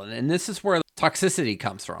masculine. And this is where toxicity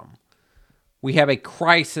comes from. We have a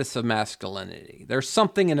crisis of masculinity. There's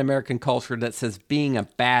something in American culture that says being a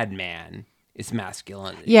bad man is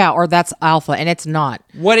masculinity. Yeah, or that's alpha, and it's not.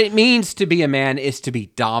 What it means to be a man is to be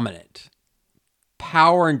dominant.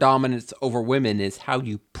 Power and dominance over women is how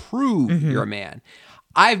you prove you're a man.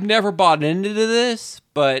 I've never bought into this,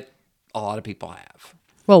 but a lot of people have.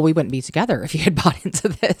 Well, we wouldn't be together if you had bought into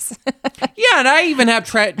this. Yeah, and I even have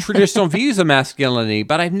traditional views of masculinity,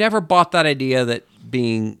 but I've never bought that idea that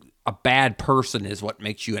being a bad person is what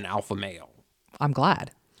makes you an alpha male. I'm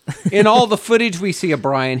glad. In all the footage we see of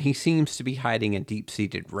Brian, he seems to be hiding a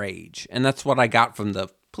deep-seated rage. And that's what I got from the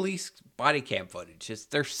police body cam footage.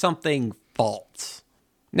 There's something false.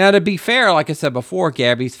 Now, to be fair, like I said before,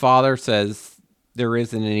 Gabby's father says there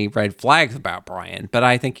isn't any red flags about Brian, but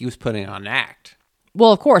I think he was putting on an act.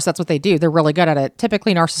 Well, of course, that's what they do. They're really good at it.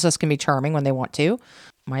 Typically, narcissists can be charming when they want to.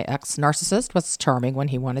 My ex-narcissist was charming when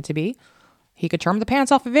he wanted to be. He could charm the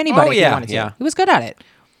pants off of anybody if he wanted to. He was good at it.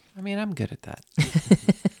 I mean, I'm good at that.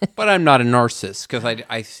 But I'm not a narcissist because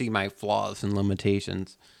I see my flaws and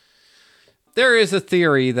limitations. There is a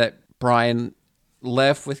theory that Brian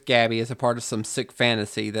left with Gabby as a part of some sick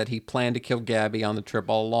fantasy that he planned to kill Gabby on the trip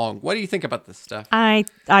all along. What do you think about this stuff? I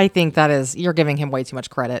think you're giving him way too much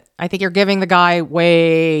credit. I think you're giving the guy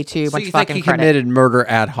way too much fucking credit. So you think he committed murder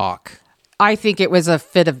ad hoc? I think it was a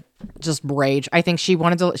fit of just rage. I think she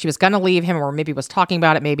was going to leave him, or maybe was talking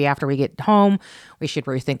about it. Maybe after we get home, we should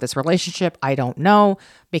rethink this relationship. I don't know,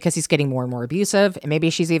 because he's getting more and more abusive. And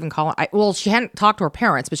maybe she's even calling. She hadn't talked to her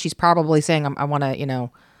parents, but she's probably saying, I want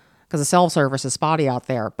to, because the cell service is spotty out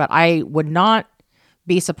there. But I would not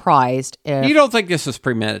be surprised if... You don't think this was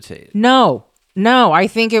premeditated? No. I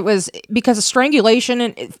think it was because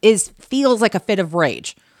strangulation feels like a fit of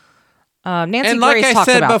rage. Nancy Grace talks about this. And like I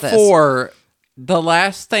said before, the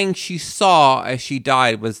last thing she saw as she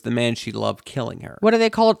died was the man she loved killing her. What do they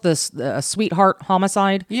call it? The sweetheart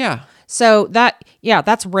homicide? Yeah. So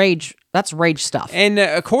that's rage. That's rage stuff. And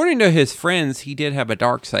according to his friends, he did have a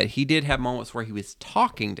dark side. He did have moments where he was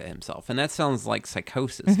talking to himself, and that sounds like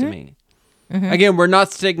psychosis to me. Mm-hmm. Again, we're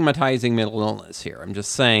not stigmatizing mental illness here. I'm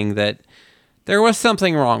just saying that there was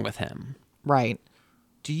something wrong with him. Right.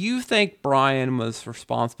 Do you think Brian was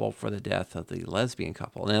responsible for the death of the lesbian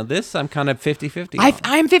couple? Now, this I'm kind of 50-50 on.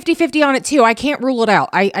 I'm 50-50 on it too. I can't rule it out.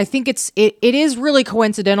 I think it is really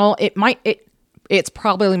coincidental. It's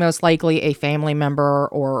probably most likely a family member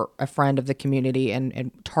or a friend of the community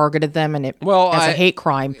and targeted them as a hate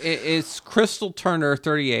crime. It's Crystal Turner,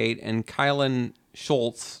 38, and Kylan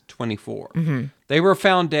Schultz, 24. Mm-hmm. They were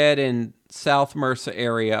found dead in South Mercer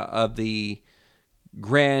area of the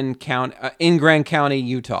Grand County,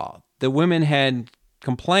 Utah. The women had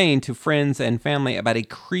complained to friends and family about a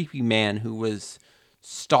creepy man who was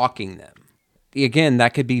stalking them. Again,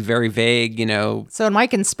 that could be very vague, So in my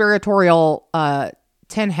conspiratorial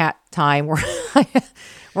tin hat time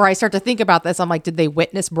where I start to think about this, I'm like, did they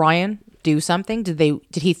witness Brian do something? Did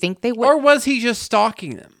he think they would? Or was he just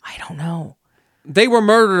stalking them? I don't know. They were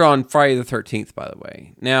murdered on Friday the 13th, by the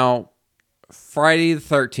way. Now, Friday the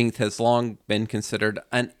 13th has long been considered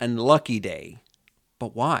an unlucky day.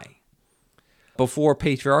 But why? Before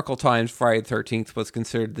patriarchal times, Friday the 13th was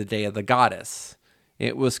considered the day of the goddess.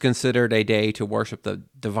 It was considered a day to worship the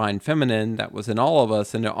divine feminine that was in all of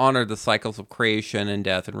us and to honor the cycles of creation and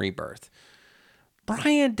death and rebirth.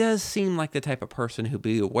 Brian does seem like the type of person who'd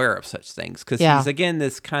be aware of such things because he's, again,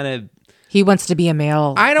 this kind of... He wants to be a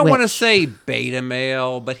male. I don't want to say beta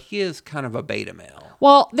male, but he is kind of a beta male.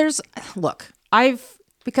 Well,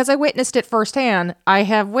 because I witnessed it firsthand, I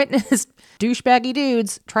have witnessed douchebaggy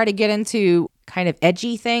dudes try to get into kind of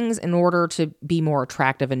edgy things in order to be more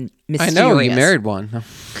attractive and mysterious. I know, he married one.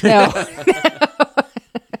 No.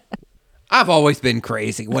 I've always been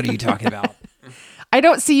crazy. What are you talking about? I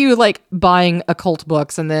don't see you buying occult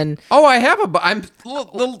books and then... Oh, I have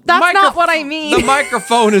That's not what I mean. The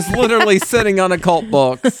microphone is literally sitting on occult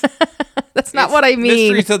books. That's not what I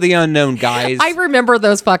mean. Mysteries of the Unknown, guys. I remember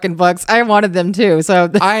those fucking books. I wanted them too. So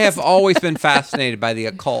I have always been fascinated by the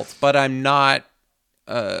occult, but I'm not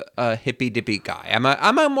a hippy dippy guy.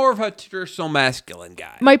 I'm a more of a traditional masculine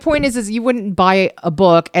guy. My point is you wouldn't buy a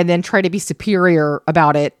book and then try to be superior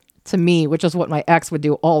about it to me, which is what my ex would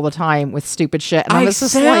do all the time with stupid shit. And I was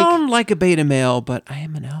just sound like a beta male, but I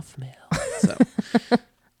am an alpha male.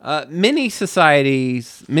 So, many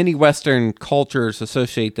societies, many Western cultures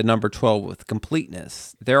associate the number 12 with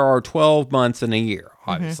completeness. There are 12 months in a year,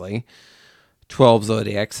 obviously. 12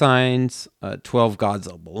 zodiac signs, 12 gods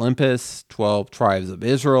of Olympus, 12 tribes of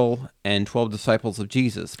Israel, and 12 disciples of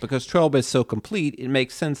Jesus. Because 12 is so complete, it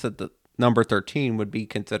makes sense that the number 13 would be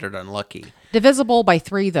considered unlucky. Divisible by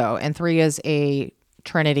 3, though, and 3 is a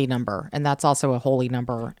Trinity number, and that's also a holy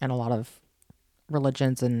number in a lot of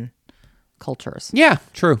religions and cultures. Yeah,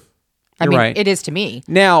 true. I mean, right. It is to me.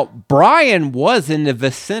 Now, Brian was in the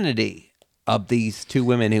vicinity of these 2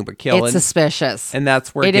 women who were killed. It's suspicious. And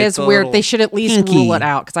that's where it is weird. They should at least kinky. Rule it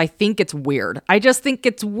out, because I think it's weird. I just think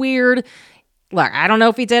it's weird. Look, I don't know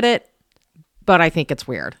if he did it, but I think it's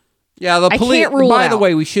weird. Yeah, the police. By the out.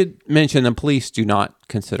 way, we should mention the police do not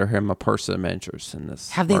consider him a person of interest in this.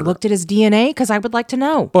 Have they looked at his DNA? Because I would like to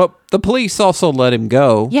know. But the police also let him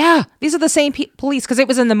go. Yeah, these are the same police, because it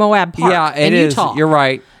was in the Moab Park. Yeah, it is. Utah. You're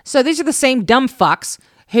right. So these are the same dumb fucks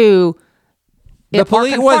who. The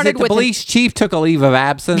police chief took a leave of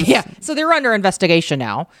absence. Yeah, so they're under investigation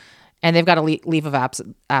now, and they've got a leave of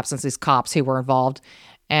absence. These cops who were involved,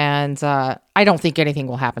 and I don't think anything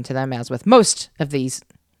will happen to them, as with most of these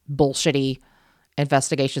bullshitty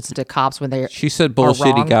investigations into cops when they. She said,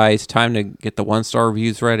 "Bullshitty guys, time to get the 1-star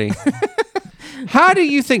reviews ready." How do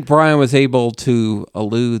you think Brian was able to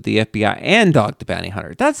elude the FBI and Dog the Bounty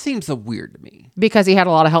Hunter? That seems so weird to me. Because he had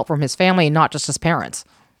a lot of help from his family, and not just his parents.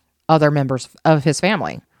 Other members of his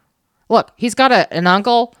family. Look, he's got an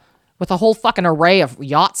uncle with a whole fucking array of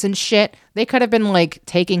yachts and shit. They could have been like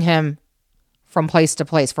taking him from place to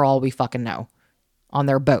place for all we fucking know on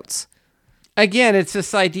their boats. Again, it's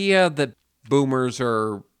this idea that boomers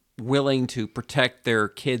are willing to protect their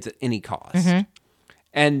kids at any cost.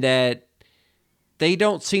 And that they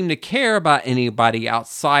don't seem to care about anybody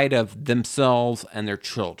outside of themselves and their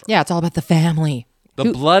children. Yeah, it's all about the family. The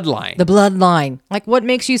bloodline. The bloodline. Like, what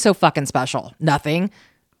makes you so fucking special? Nothing.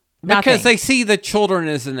 Because they see the children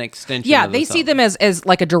as an extension. Yeah, they see them as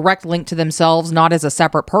like a direct link to themselves, not as a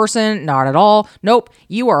separate person, not at all. Nope.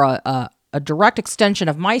 You are a direct extension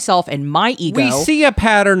of myself and my ego. We see a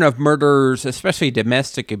pattern of murderers, especially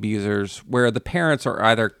domestic abusers, where the parents are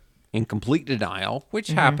either in complete denial, which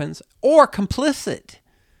happens, or complicit.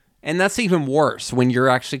 And that's even worse when you're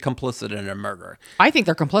actually complicit in a murder. I think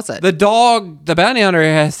they're complicit. The dog, the bounty hunter,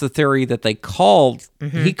 has the theory that he called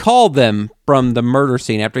them from the murder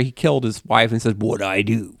scene after he killed his wife and said, "What'd I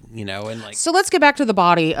do?" You know, and like. So let's get back to the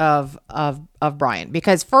body of Brian,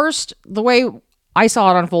 because first, the way I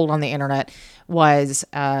saw it unfold on the internet was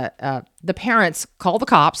the parents call the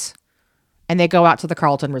cops, and they go out to the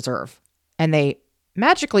Carlton Reserve, and they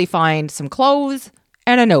magically find some clothes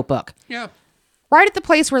and a notebook. Yeah. Right at the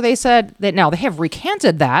place where they said that now they have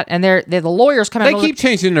recanted that, and they're the lawyers come out. They keep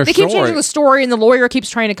changing their story. They keep changing the story, and the lawyer keeps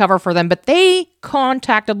trying to cover for them. But they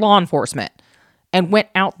contacted law enforcement and went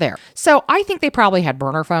out there. So I think they probably had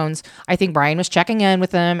burner phones. I think Brian was checking in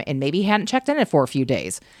with them, and maybe he hadn't checked in for a few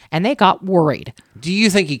days, and they got worried. Do you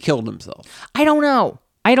think he killed himself? I don't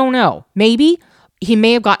know. Maybe he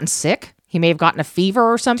may have gotten sick. He may have gotten a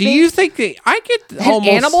fever or something. Do you think that an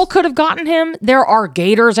animal could have gotten him? There are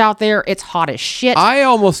gators out there. It's hot as shit. I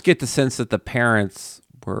almost get the sense that the parents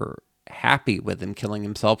were happy with him killing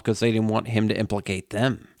himself because they didn't want him to implicate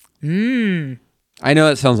them. I know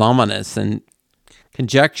that sounds ominous and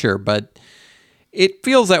conjecture, but it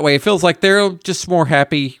feels that way. It feels like they're just more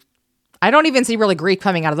happy. I don't even see really grief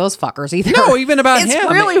coming out of those fuckers either. No, even about it's him.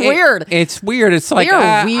 It's really weird. It's weird. It's like,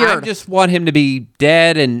 weird. I just want him to be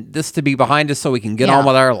dead and this to be behind us so we can get on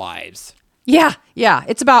with our lives. Yeah.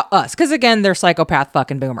 It's about us. Because again, they're psychopath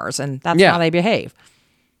fucking boomers, and that's how they behave.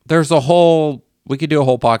 We could do a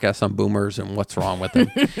whole podcast on boomers and what's wrong with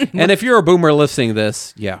them. And if you're a boomer listening to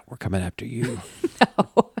this, we're coming after you.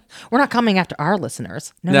 No, we're not coming after our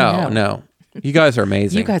listeners. No. You guys are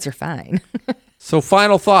amazing. You guys are fine. So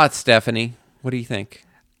final thoughts, Stephanie. What do you think?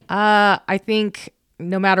 I think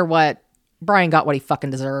no matter what, Brian got what he fucking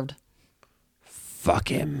deserved. Fuck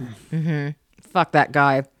him. Fuck that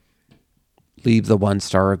guy. Leave the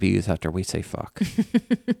 1-star reviews after we say fuck.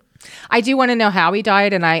 I do want to know how he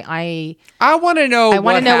died, and I want to know. I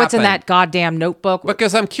want to know what's in that goddamn notebook.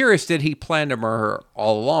 Because I'm curious, did he plan to murder her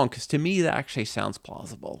all along? Because to me, that actually sounds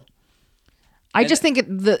plausible. I just think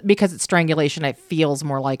because it's strangulation, it feels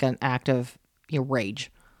more like an act of rage.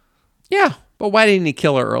 Yeah, but why didn't he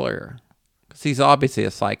kill her earlier? Because he's obviously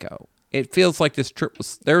a psycho. It feels like this trip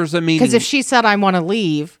was, there's a meaning. Because if she said, I want to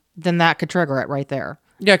leave, then that could trigger it right there.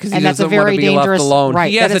 Yeah, because he And that's a doesn't want to very be left dangerous- alone.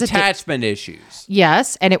 right, He that has is attachment issues.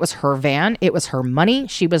 Yes, and it was her van. It was her money.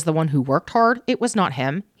 She was the one who worked hard. It was not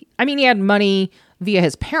him. I mean, he had money via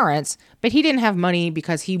his parents, but he didn't have money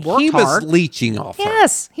because he worked hard. He was leeching off her.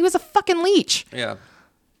 Yes, he was a fucking leech. Yeah.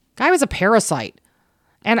 Guy was a parasite.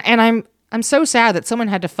 And I'm so sad that someone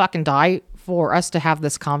had to fucking die for us to have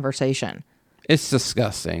this conversation. It's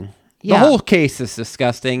disgusting. Yeah. The whole case is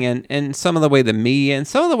disgusting, and some of the way the media and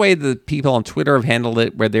some of the way the people on Twitter have handled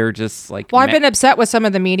it, where they're just like... Well, I've been upset with some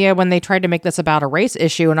of the media when they tried to make this about a race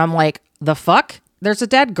issue, and I'm like, the fuck? There's a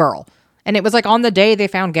dead girl. And it was like on the day they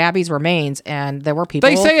found Gabby's remains, and there were people...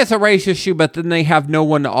 They say it's a race issue, but then they have no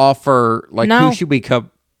one to offer, like, who should we cover?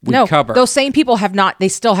 Those same people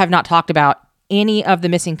still have not talked about any of the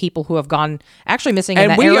missing people who have gone actually missing in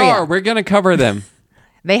that area. We're going to cover them.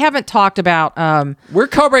 They haven't talked about... we're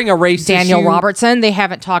covering a race Daniel issue. Robertson. They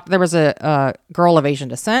haven't talked... There was a girl of Asian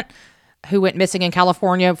descent who went missing in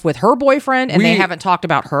California with her boyfriend, and they haven't talked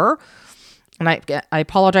about her. And I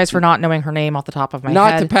apologize for not knowing her name off the top of my head.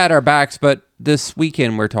 Not to pat our backs, but this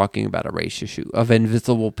weekend we're talking about a race issue of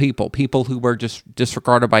invisible people who were just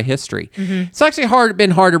disregarded by history. Mm-hmm. It's actually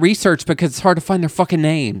been hard to research because it's hard to find their fucking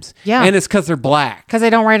names. Yeah. And it's because they're black. Because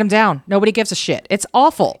they don't write them down. Nobody gives a shit. It's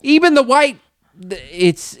awful. Even the white...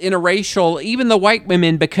 It's interracial. Even the white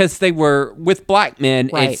women, because they were with black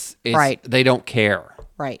men, Right. They don't care.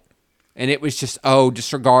 Right. And it was just,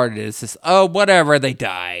 disregarded. It's just, whatever, they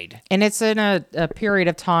died. And it's in a period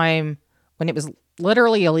of time when it was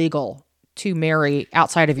literally illegal to marry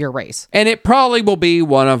outside of your race. And it probably will be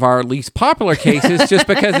one of our least popular cases just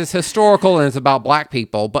because it's historical and it's about black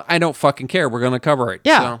people. But I don't fucking care. We're going to cover it.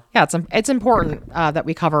 Yeah. So. Yeah, it's important that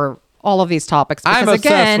we cover all of these topics. Because I'm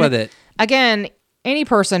obsessed with it. Again, any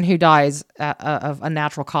person who dies of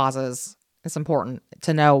unnatural causes, it's important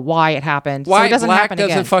to know why it happened. White, so it doesn't black happen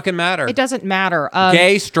doesn't again. fucking matter. It doesn't matter.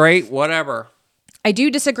 Gay, straight, whatever. I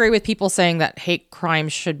do disagree with people saying that hate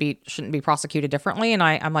crimes shouldn't be prosecuted differently, and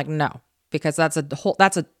I'm like, no, because that's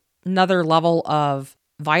another level of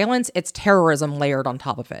violence. It's terrorism layered on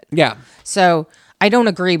top of it. Yeah. So I don't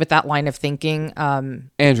agree with that line of thinking.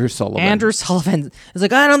 Andrew Sullivan is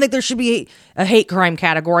like, I don't think there should be a hate crime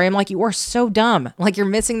category. I'm like, you are so dumb. Like, you're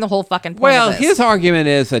missing the whole fucking point of this. His argument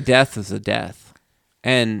is a death is a death.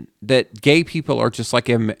 And that gay people are just like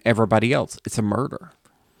everybody else. It's a murder.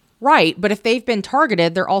 Right. But if they've been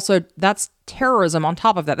targeted, that's terrorism on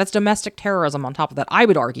top of that. That's domestic terrorism on top of that, I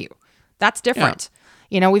would argue. That's different. Yeah.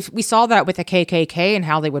 You know, we saw that with the KKK and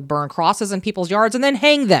how they would burn crosses in people's yards and then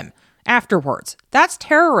hang them afterwards. That's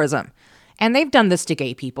terrorism. And they've done this to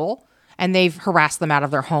gay people, and they've harassed them out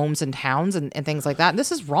of their homes and towns and things like that. And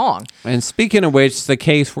this is wrong. And speaking of which, the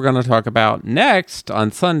case we're going to talk about next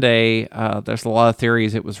on Sunday, there's a lot of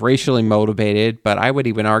theories it was racially motivated, but I would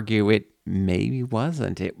even argue it maybe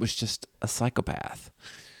wasn't. It was just a psychopath.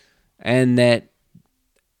 And that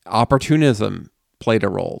opportunism played a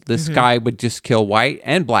role. This guy would just kill white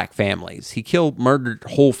and black families. He murdered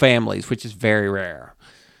whole families, which is very rare.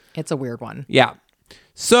 It's a weird one. Yeah.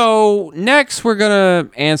 So next we're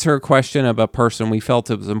going to answer a question of a person we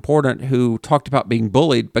felt it was important who talked about being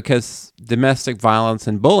bullied, because domestic violence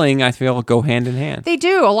and bullying, I feel, go hand in hand. They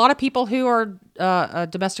do. A lot of people who are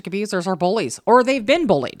domestic abusers are bullies, or they've been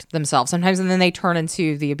bullied themselves sometimes, and then they turn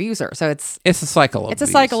into the abuser. So it's a cycle of abuse. It's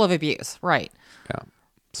a cycle of abuse. Right. Yeah.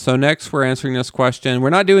 So next we're answering this question. We're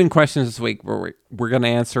not doing questions this week, but we're going to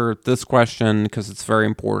answer this question because it's very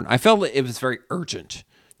important. I felt it was very urgent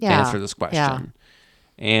to answer this question. Yeah.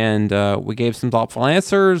 And we gave some thoughtful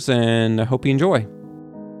answers, and I hope you enjoy.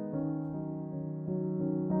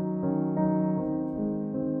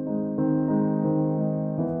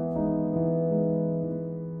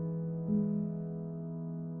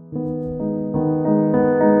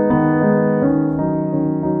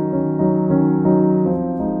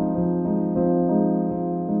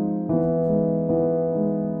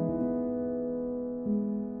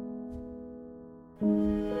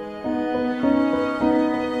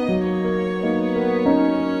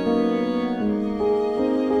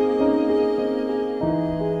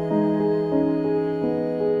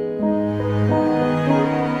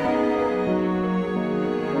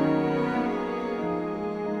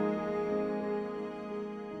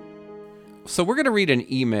 So we're going to read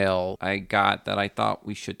an email I got that I thought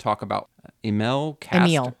we should talk about. Emil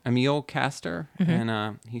Castor. Mm-hmm.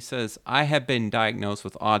 And he says, I have been diagnosed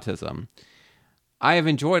with autism. I have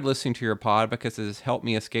enjoyed listening to your pod because it has helped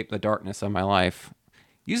me escape the darkness of my life.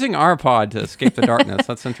 Using our pod to escape the darkness.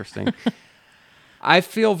 That's interesting. I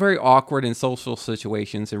feel very awkward in social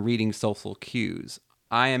situations and reading social cues.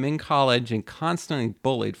 I am in college and constantly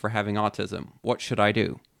bullied for having autism. What should I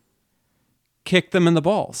do? Kick them in the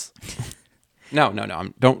balls. No.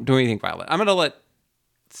 Don't do anything violent. I'm going to let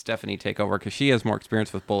Stephanie take over because she has more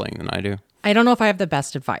experience with bullying than I do. I don't know if I have the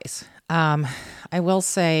best advice. I will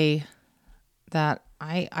say that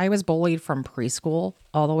I was bullied from preschool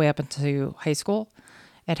all the way up into high school.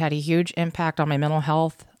 It had a huge impact on my mental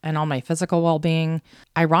health and on my physical well-being.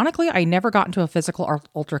 Ironically, I never got into a physical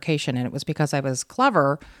altercation, and it was because I was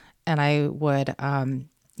clever and I would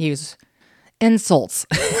use insults,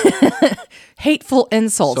 hateful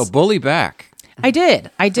insults. So bully back. I did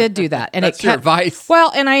do that. And That's your advice.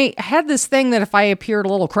 Well, and I had this thing that if I appeared a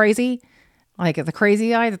little crazy, like the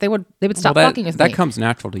crazy eye, that they would stop fucking with me. That comes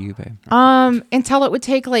natural to you, babe. Until it would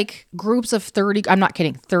take like groups of 30, I'm not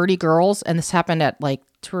kidding, 30 girls. And this happened at like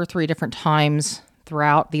 2 or 3 different times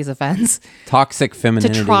throughout these events. Toxic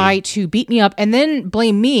femininity. To try to beat me up and then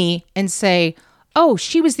blame me and say, oh,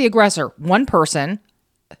 she was the aggressor. One person,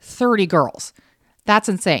 30 girls. That's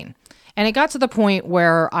insane. And it got to the point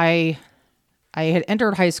where I had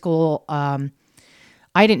entered high school. I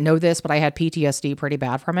didn't know this, but I had PTSD pretty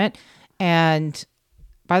bad from it. And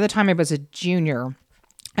by the time I was a junior,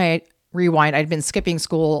 I'd been skipping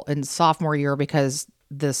school in sophomore year because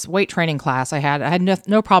this weight training class I had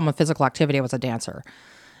no problem with physical activity. I was a dancer.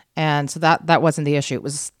 And so that wasn't the issue. It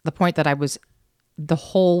was the point that the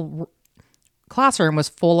whole classroom was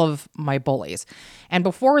full of my bullies. And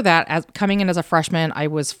before that, coming in as a freshman, I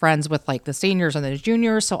was friends with like the seniors and the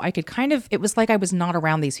juniors. So I could it was like I was not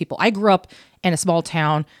around these people. I grew up in a small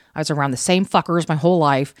town. I was around the same fuckers my whole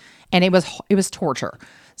life. And it was torture.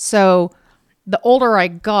 So the older I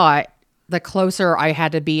got, the closer I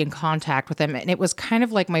had to be in contact with them. And it was kind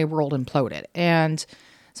of like my world imploded. And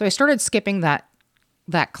so I started skipping that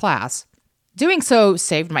class. Doing so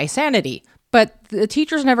saved my sanity. But the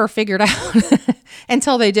teachers never figured out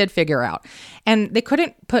until they did figure out. And they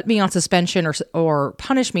couldn't put me on suspension or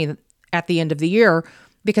punish me at the end of the year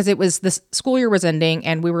because this school year was ending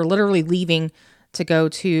and we were literally leaving to go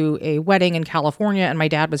to a wedding in California, and my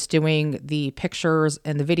dad was doing the pictures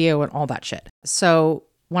and the video and all that shit. So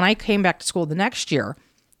when I came back to school the next year,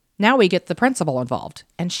 now we get the principal involved,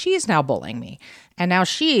 and she's now bullying me. And now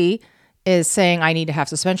she is saying I need to have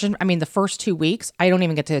suspension. I mean, the first 2 weeks, I don't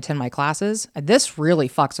even get to attend my classes. This really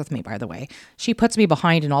fucks with me, by the way. She puts me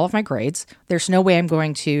behind in all of my grades. There's no way I'm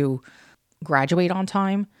going to graduate on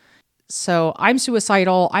time. So I'm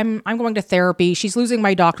suicidal. I'm going to therapy. She's losing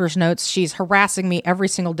my doctor's notes. She's harassing me every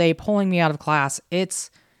single day, pulling me out of class.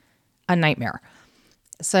 It's a nightmare.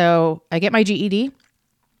 So I get my GED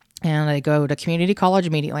and I go to community college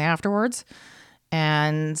immediately afterwards.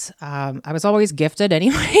 And I was always gifted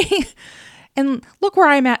anyway. And look where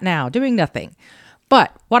I'm at now, doing nothing.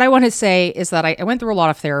 But what I want to say is that I went through a lot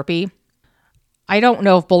of therapy. I don't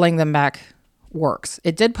know if bullying them back works.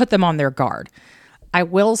 It did put them on their guard. I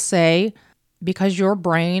will say, because your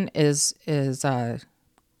brain is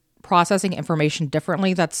processing information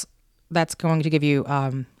differently, that's going to give you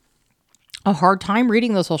a hard time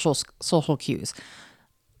reading those social cues.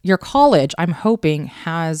 Your college, I'm hoping,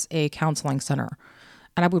 has a counseling center,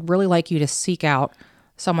 and I would really like you to seek out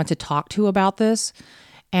someone to talk to about this.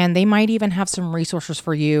 And they might even have some resources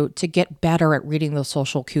for you to get better at reading those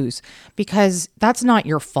social cues, because that's not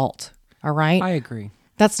your fault. All right. I agree.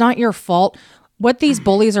 That's not your fault. What these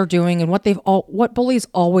bullies are doing, and what bullies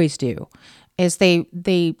always do, is they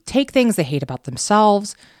take things they hate about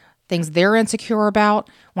themselves, things they're insecure about.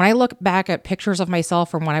 When I look back at pictures of myself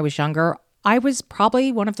from when I was younger, I was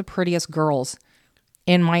probably one of the prettiest girls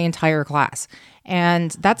in my entire class. And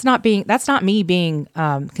that's not me being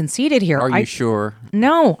conceited here. Are you sure?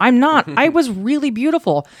 No, I'm not. I was really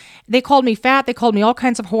beautiful. They called me fat. They called me all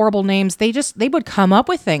kinds of horrible names. They would come up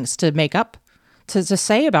with things to make up, to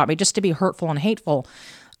say about me, just to be hurtful and hateful.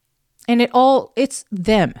 And it's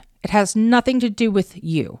them. It has nothing to do with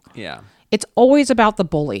you. Yeah. It's always about the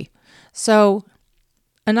bully. So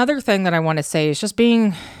another thing that I want to say is just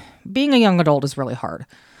being a young adult is really hard.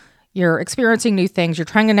 You're experiencing new things. You're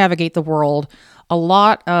trying to navigate the world. A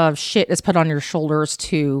lot of shit is put on your shoulders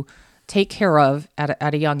to take care of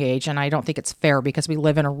at a young age. And I don't think it's fair, because we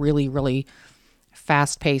live in a really, really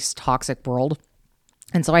fast-paced, toxic world.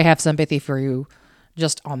 And so I have sympathy for you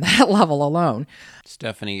just on that level alone.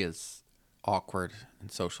 Stephanie is awkward in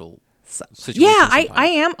social situations. Yeah, I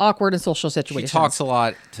am awkward in social situations. She talks a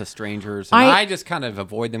lot to strangers, and I just kind of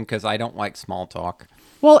avoid them because I don't like small talk.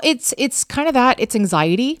 Well, it's kind of that. It's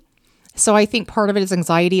anxiety. So I think part of it is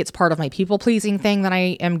anxiety. It's part of my people-pleasing thing that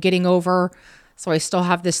I am getting over. So I still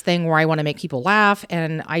have this thing where I want to make people laugh,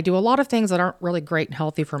 and I do a lot of things that aren't really great and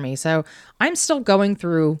healthy for me. So I'm still going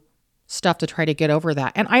through stuff to try to get over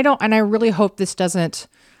that. And I really hope this doesn't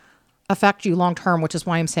affect you long term, which is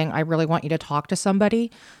why I'm saying I really want you to talk to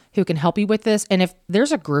somebody who can help you with this. And if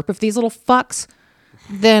there's a group of these little fucks,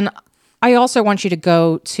 then I also want you to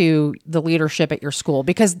go to the leadership at your school,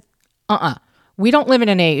 because we don't live in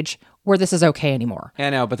an age where this is okay anymore. I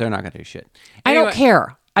know, but they're not going to do shit. I don't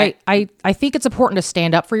care. I think it's important to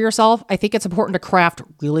stand up for yourself. I think it's important to craft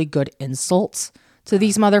really good insults to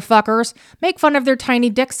these motherfuckers. Make fun of their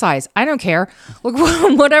tiny dick size. I don't care. Look,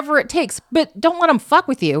 whatever it takes. But don't let them fuck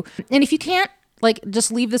with you. And if you can't, like,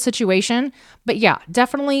 just leave the situation. But yeah,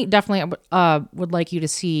 definitely, I would like you to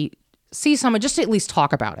see someone, just to at least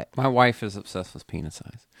talk about it. My wife is obsessed with penis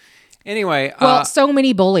size. Anyway. Well, so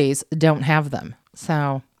many bullies don't have them.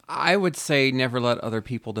 So I would say never let other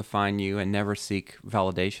people define you and never seek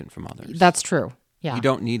validation from others. That's true. Yeah. You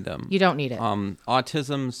don't need them. You don't need it.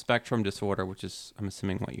 Autism spectrum disorder, which is, I'm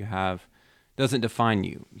assuming, what you have, doesn't define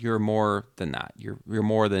you. You're more than that. You're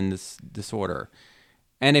more than this disorder.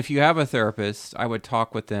 And if you have a therapist, I would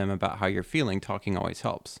talk with them about how you're feeling. Talking always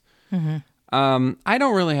helps. Mm-hmm. I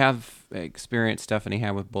don't really have experience Stephanie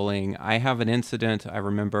had with bullying. I have an incident I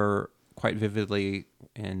remember quite vividly.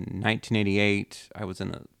 In 1988, I was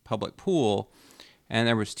in a public pool, and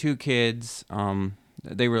there was two kids.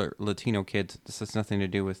 They were Latino kids. This has nothing to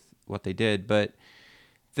do with what they did, but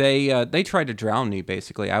they tried to drown me.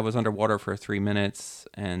 Basically, I was underwater for 3 minutes,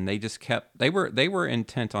 and they just kept. They were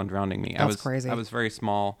intent on drowning me. That's crazy. I was very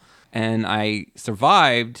small, and I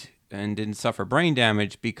survived and didn't suffer brain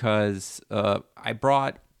damage because I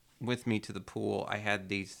brought with me to the pool. I had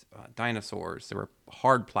these dinosaurs. They were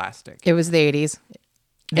hard plastic. It was the 80s.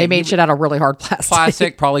 They made shit out of really hard plastic.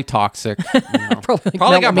 Plastic, probably toxic. You know.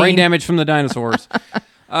 probably got brain damage from the dinosaurs.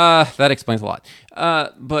 That explains a lot.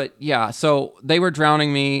 But yeah, so they were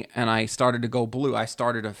drowning me, and I started to go blue. I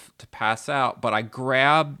started to pass out, but I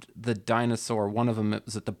grabbed the dinosaur. One of them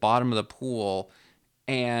was at the bottom of the pool,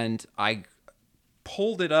 and I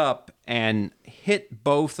pulled it up and hit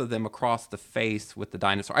both of them across the face with the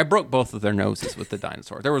dinosaur. I broke both of their noses with the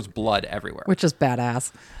dinosaur. There was blood everywhere. Which is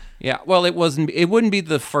badass. Yeah, well, it wouldn't be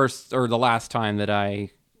the first or the last time that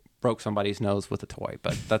I broke somebody's nose with a toy,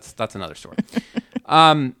 but that's another story.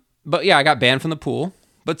 But yeah, I got banned from the pool,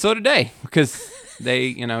 but so did they, because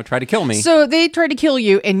they, tried to kill me. So they tried to kill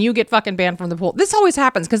you, and you get fucking banned from the pool. This always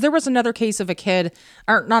happens, because there was another case of a kid,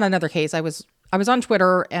 or not another case. I was on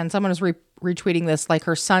Twitter, and someone was retweeting this, like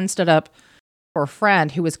her son stood up for a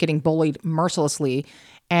friend who was getting bullied mercilessly,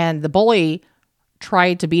 and the bully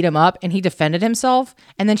tried to beat him up, and he defended himself,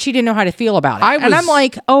 and then she didn't know how to feel about it. And I'm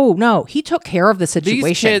like, oh no, he took care of the situation.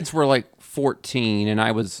 These kids were like 14, and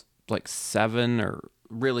I was like 7 or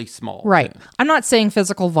really small. Right. I'm not saying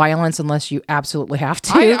physical violence unless you absolutely have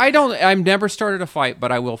to. I've never started a fight,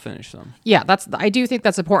 but I will finish them. Yeah, I do think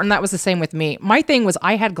that's important. That was the same with me. My thing was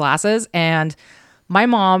I had glasses, and my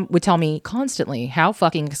mom would tell me constantly how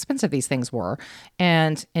fucking expensive these things were.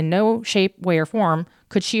 And in no shape, way, or form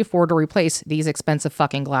could she afford to replace these expensive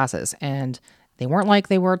fucking glasses. And they weren't like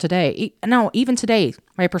they were today. No, even today,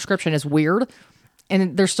 my prescription is weird,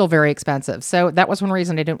 and they're still very expensive. So that was one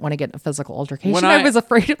reason I didn't want to get a physical altercation. I was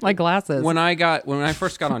afraid of my glasses. When I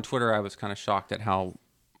first got on Twitter, I was kind of shocked at how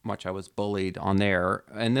much I was bullied on there.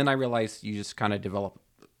 And then I realized you just kind of develop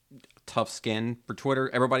tough skin for Twitter.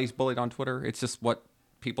 Everybody's bullied on Twitter. It's just what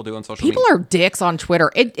people do on social media. People are dicks on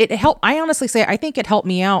Twitter. It helped. I honestly say, I think it helped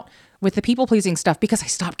me out with the people pleasing stuff because I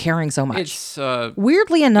stopped caring so much. It's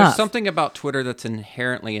weirdly enough, there's something about Twitter that's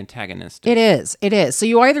inherently antagonistic. It is. So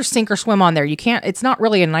you either sink or swim on there. You can't. It's not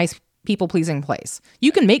really a nice people pleasing place.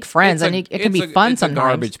 You can make friends, and it can be fun sometimes. It's a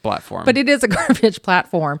garbage platform. But it is a garbage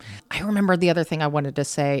platform. I remember the other thing I wanted to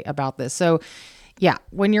say about this. So, yeah,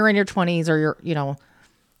 when you're in your 20s or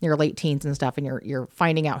your late teens and stuff, and you're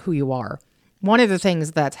finding out who you are, one of the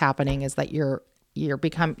things that's happening is that you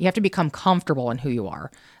have to become comfortable in who you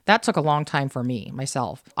are. That took a long time for me,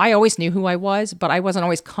 myself. I always knew who I was, but I wasn't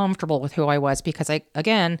always comfortable with who I was because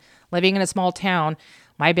again, living in a small town,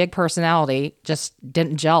 my big personality just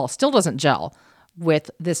didn't gel, still doesn't gel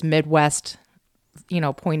with this Midwest,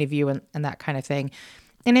 point of view and that kind of thing.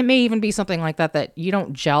 And it may even be something like that you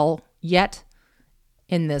don't gel yet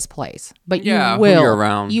in this place, but you will. Who you're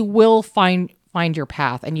around. You will find your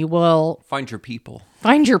path, and you will find your people.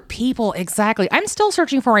 Find your people, exactly. I'm still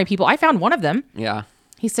searching for my people. I found one of them. Yeah.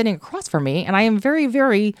 He's sitting across from me, and I am very,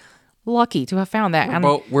 very lucky to have found that.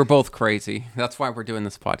 We're both crazy. That's why we're doing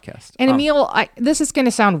this podcast. And Emil, this is going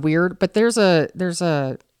to sound weird, but there's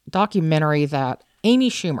a documentary that Amy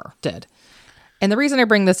Schumer did. And the reason I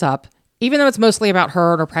bring this up, even though it's mostly about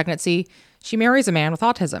her and her pregnancy, she marries a man with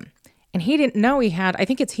autism. And he didn't know he has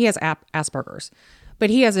Asperger's. But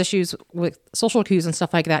he has issues with social cues and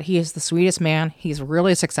stuff like that. He is the sweetest man. He's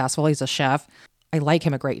really successful. He's a chef. I like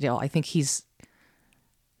him a great deal. I think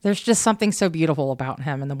there's just something so beautiful about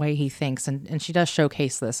him and the way he thinks. And she does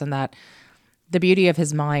showcase this, and that the beauty of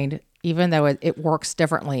his mind, even though it works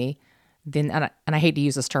differently than, and I hate to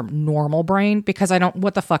use this term, normal brain, because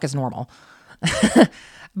what the fuck is normal?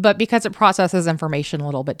 But because it processes information a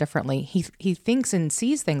little bit differently, he thinks and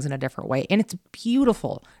sees things in a different way. And it's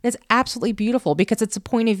beautiful. It's absolutely beautiful because it's a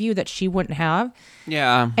point of view that she wouldn't have.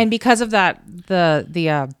 Yeah. And because of that,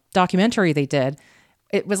 the documentary they did,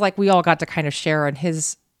 it was like we all got to kind of share in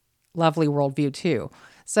his lovely worldview too.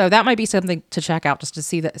 So that might be something to check out, just to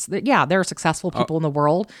see that, yeah, there are successful people in the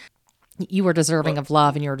world. You are deserving of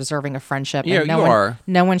love and you're deserving of friendship. Yeah, and you are.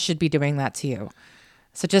 No one should be doing that to you.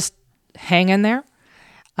 So just hang in there.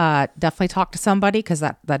 Definitely talk to somebody, because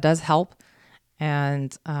that does help.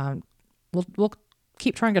 And we'll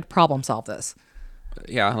keep trying to problem solve this.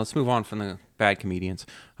 Yeah, let's move on from the bad comedians.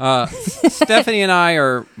 Stephanie and I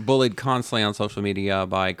are bullied constantly on social media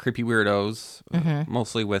by creepy weirdos,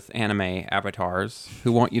 mostly with anime avatars,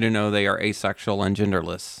 who want you to know they are asexual and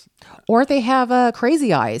genderless. Or they have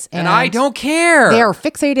crazy eyes. And I don't care. They are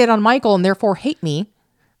fixated on Michael and therefore hate me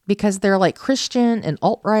because they're like Christian and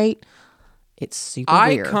alt-right. It's super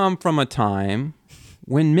weird. I come from a time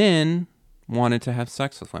when men wanted to have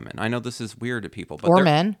sex with women. I know this is weird to people, but or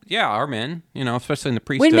men. Yeah, or men. Especially in the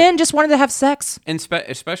priesthood. When men just wanted to have sex, and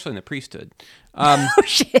especially in the priesthood. Oh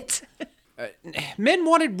shit! Men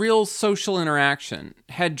wanted real social interaction.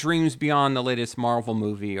 Had dreams beyond the latest Marvel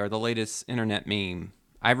movie or the latest internet meme.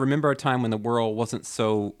 I remember a time when the world wasn't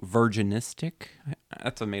so virginistic.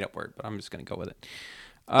 That's a made-up word, but I'm just going to go with it.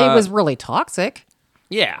 It was really toxic.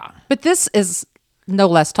 Yeah. But this is no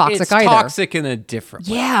less toxic it's either. Toxic in a different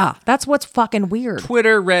way. Yeah, that's what's fucking weird.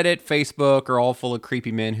 Twitter, Reddit, Facebook are all full of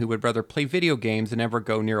creepy men who would rather play video games than ever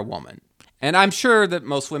go near a woman. And I'm sure that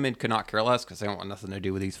most women could not care less because they don't want nothing to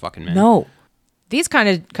do with these fucking men. No. These kind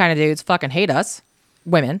of dudes fucking hate us,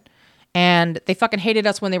 women. And they fucking hated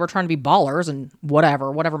us when they were trying to be ballers and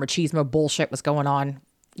whatever machismo bullshit was going on.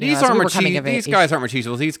 These guys aren't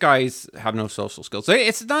machismo. These guys have no social skills.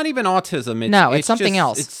 It's not even autism. It's something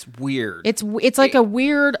else. It's weird. It's like a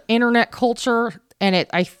weird internet culture, and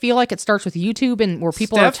I feel like it starts with YouTube, and where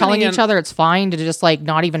people are telling each other it's fine to just like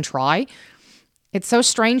not even try. It's so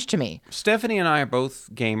strange to me. Stephanie and I are both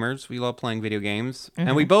gamers. We love playing video games,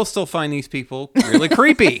 and we both still find these people really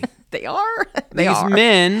creepy. They are. These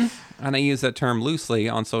men, and I use that term loosely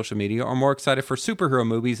on social media, are more excited for superhero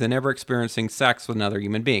movies than ever experiencing sex with another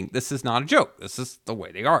human being. This is not a joke. This is the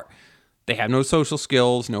way they are. They have no social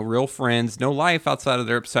skills, no real friends, no life outside of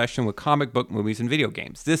their obsession with comic book movies and video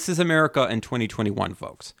games. This is America in 2021,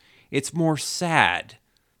 folks. It's more sad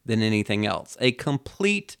than anything else. A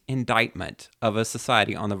complete indictment of a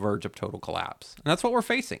society on the verge of total collapse. And that's what we're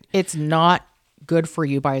facing. It's not good for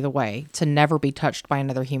you, by the way, to never be touched by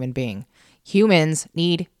another human being. Humans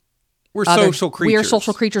need... We're social creatures. We're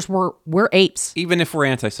social creatures. We're apes. Even if we're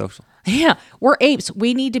antisocial. Yeah, we're apes.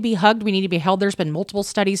 We need to be hugged. We need to be held. There's been multiple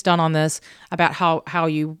studies done on this about how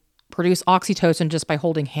you produce oxytocin just by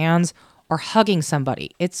holding hands or hugging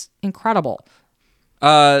somebody. It's incredible.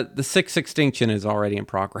 The sixth extinction is already in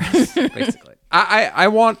progress, basically. I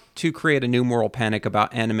want to create a new moral panic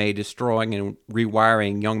about anime destroying and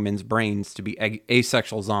rewiring young men's brains to be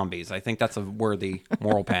asexual zombies. I think that's a worthy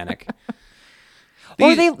moral panic.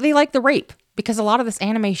 Or they like the rape, because a lot of this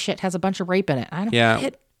anime shit has a bunch of rape in it. I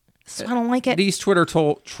don't like it. These Twitter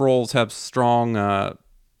trolls have strong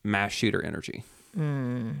mass shooter energy.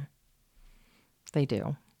 They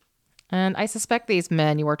do. And I suspect these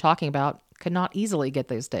men you were talking about could not easily get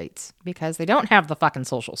those dates because they don't have the fucking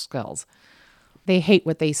social skills. They hate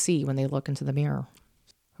what they see when they look into the mirror.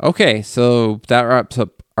 Okay, so that wraps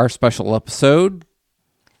up our special episode.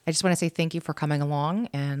 I just want to say thank you for coming along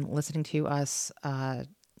and listening to us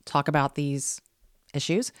talk about these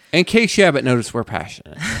issues. In case you haven't noticed, we're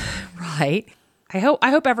passionate. Right. I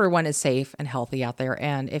hope everyone is safe and healthy out there.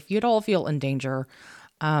 And if you'd all feel in danger,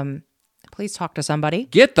 please talk to somebody.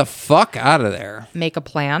 Get the fuck out of there. Make a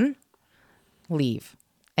plan. Leave.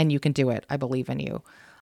 And you can do it. I believe in you.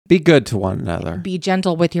 Be good to one another. Be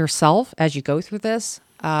gentle with yourself as you go through this.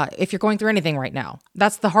 If you're going through anything right now,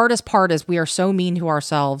 that's the hardest part, is we are so mean to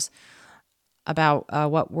ourselves about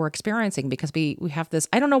what we're experiencing because we have this,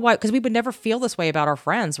 I don't know why, because we would never feel this way about our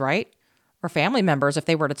friends, right? Or family members. If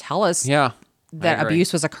they were to tell us that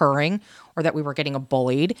abuse was occurring or that we were getting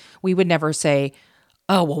bullied, we would never say,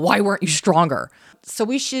 oh, well, why weren't you stronger? So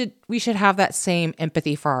we should have that same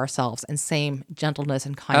empathy for ourselves and same gentleness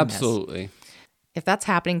and kindness. Absolutely. If that's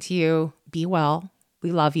happening to you, be well.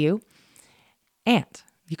 We love you. And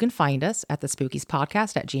you can find us at the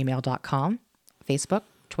spookiespodcast@gmail.com, Facebook,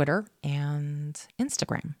 Twitter, and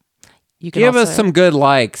Instagram. You can Give us some good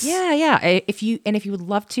likes. Yeah. If you would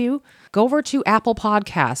love to, go over to Apple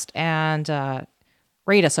Podcast and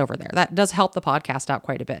rate us over there. That does help the podcast out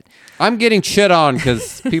quite a bit. I'm getting shit on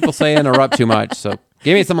because people say I interrupt too much. So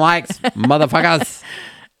give me some likes, motherfuckers.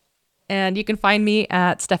 And you can find me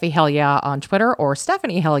at Steffi Hell Yeah on Twitter or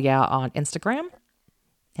Stephanie Hell Yeah on Instagram.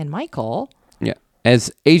 And Michael. Yeah.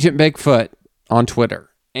 As Agent Bigfoot on Twitter.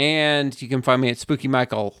 And you can find me at Spooky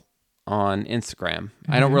Michael on Instagram.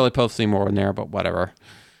 I don't really post anymore in there, but whatever.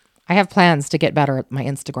 I have plans to get better at my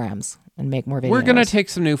Instagrams and make more videos. We're going to take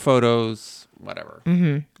some new photos, whatever.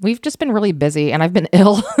 We've just been really busy and I've been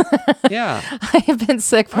ill. Yeah. I have been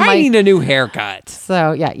sick from I need a new haircut.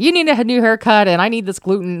 So, yeah, you need a new haircut and I need this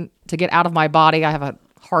gluten to get out of my body. I have a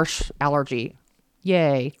harsh allergy.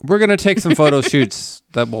 Yay. We're going to take some photo shoots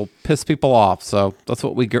that will piss people off. So that's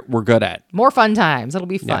what we're good at. More fun times. It'll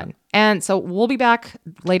be fun. Yeah. And so we'll be back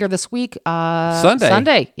later this week.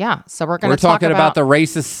 Sunday. Yeah. So we're going We're to talk talking about the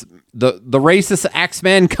racist, the racist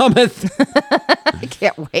Axeman cometh. I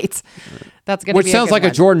can't wait. That's going to be Which sounds like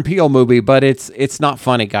a Jordan Peele movie, but it's not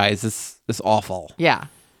funny, guys. It's awful. Yeah.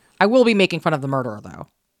 I will be making fun of the murderer though.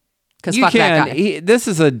 Because You fuck that guy. can. This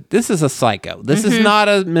is a psycho. This is not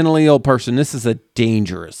a mentally ill person. This is a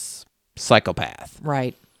dangerous psychopath.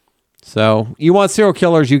 Right. So you want serial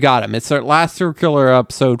killers, you got him. It's our last serial killer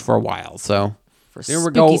episode for a while. So For then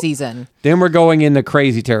spooky season. Then we're going into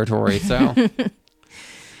crazy territory. So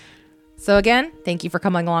So again, thank you for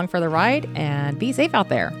coming along for the ride and be safe out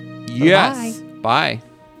there. yes. Bye.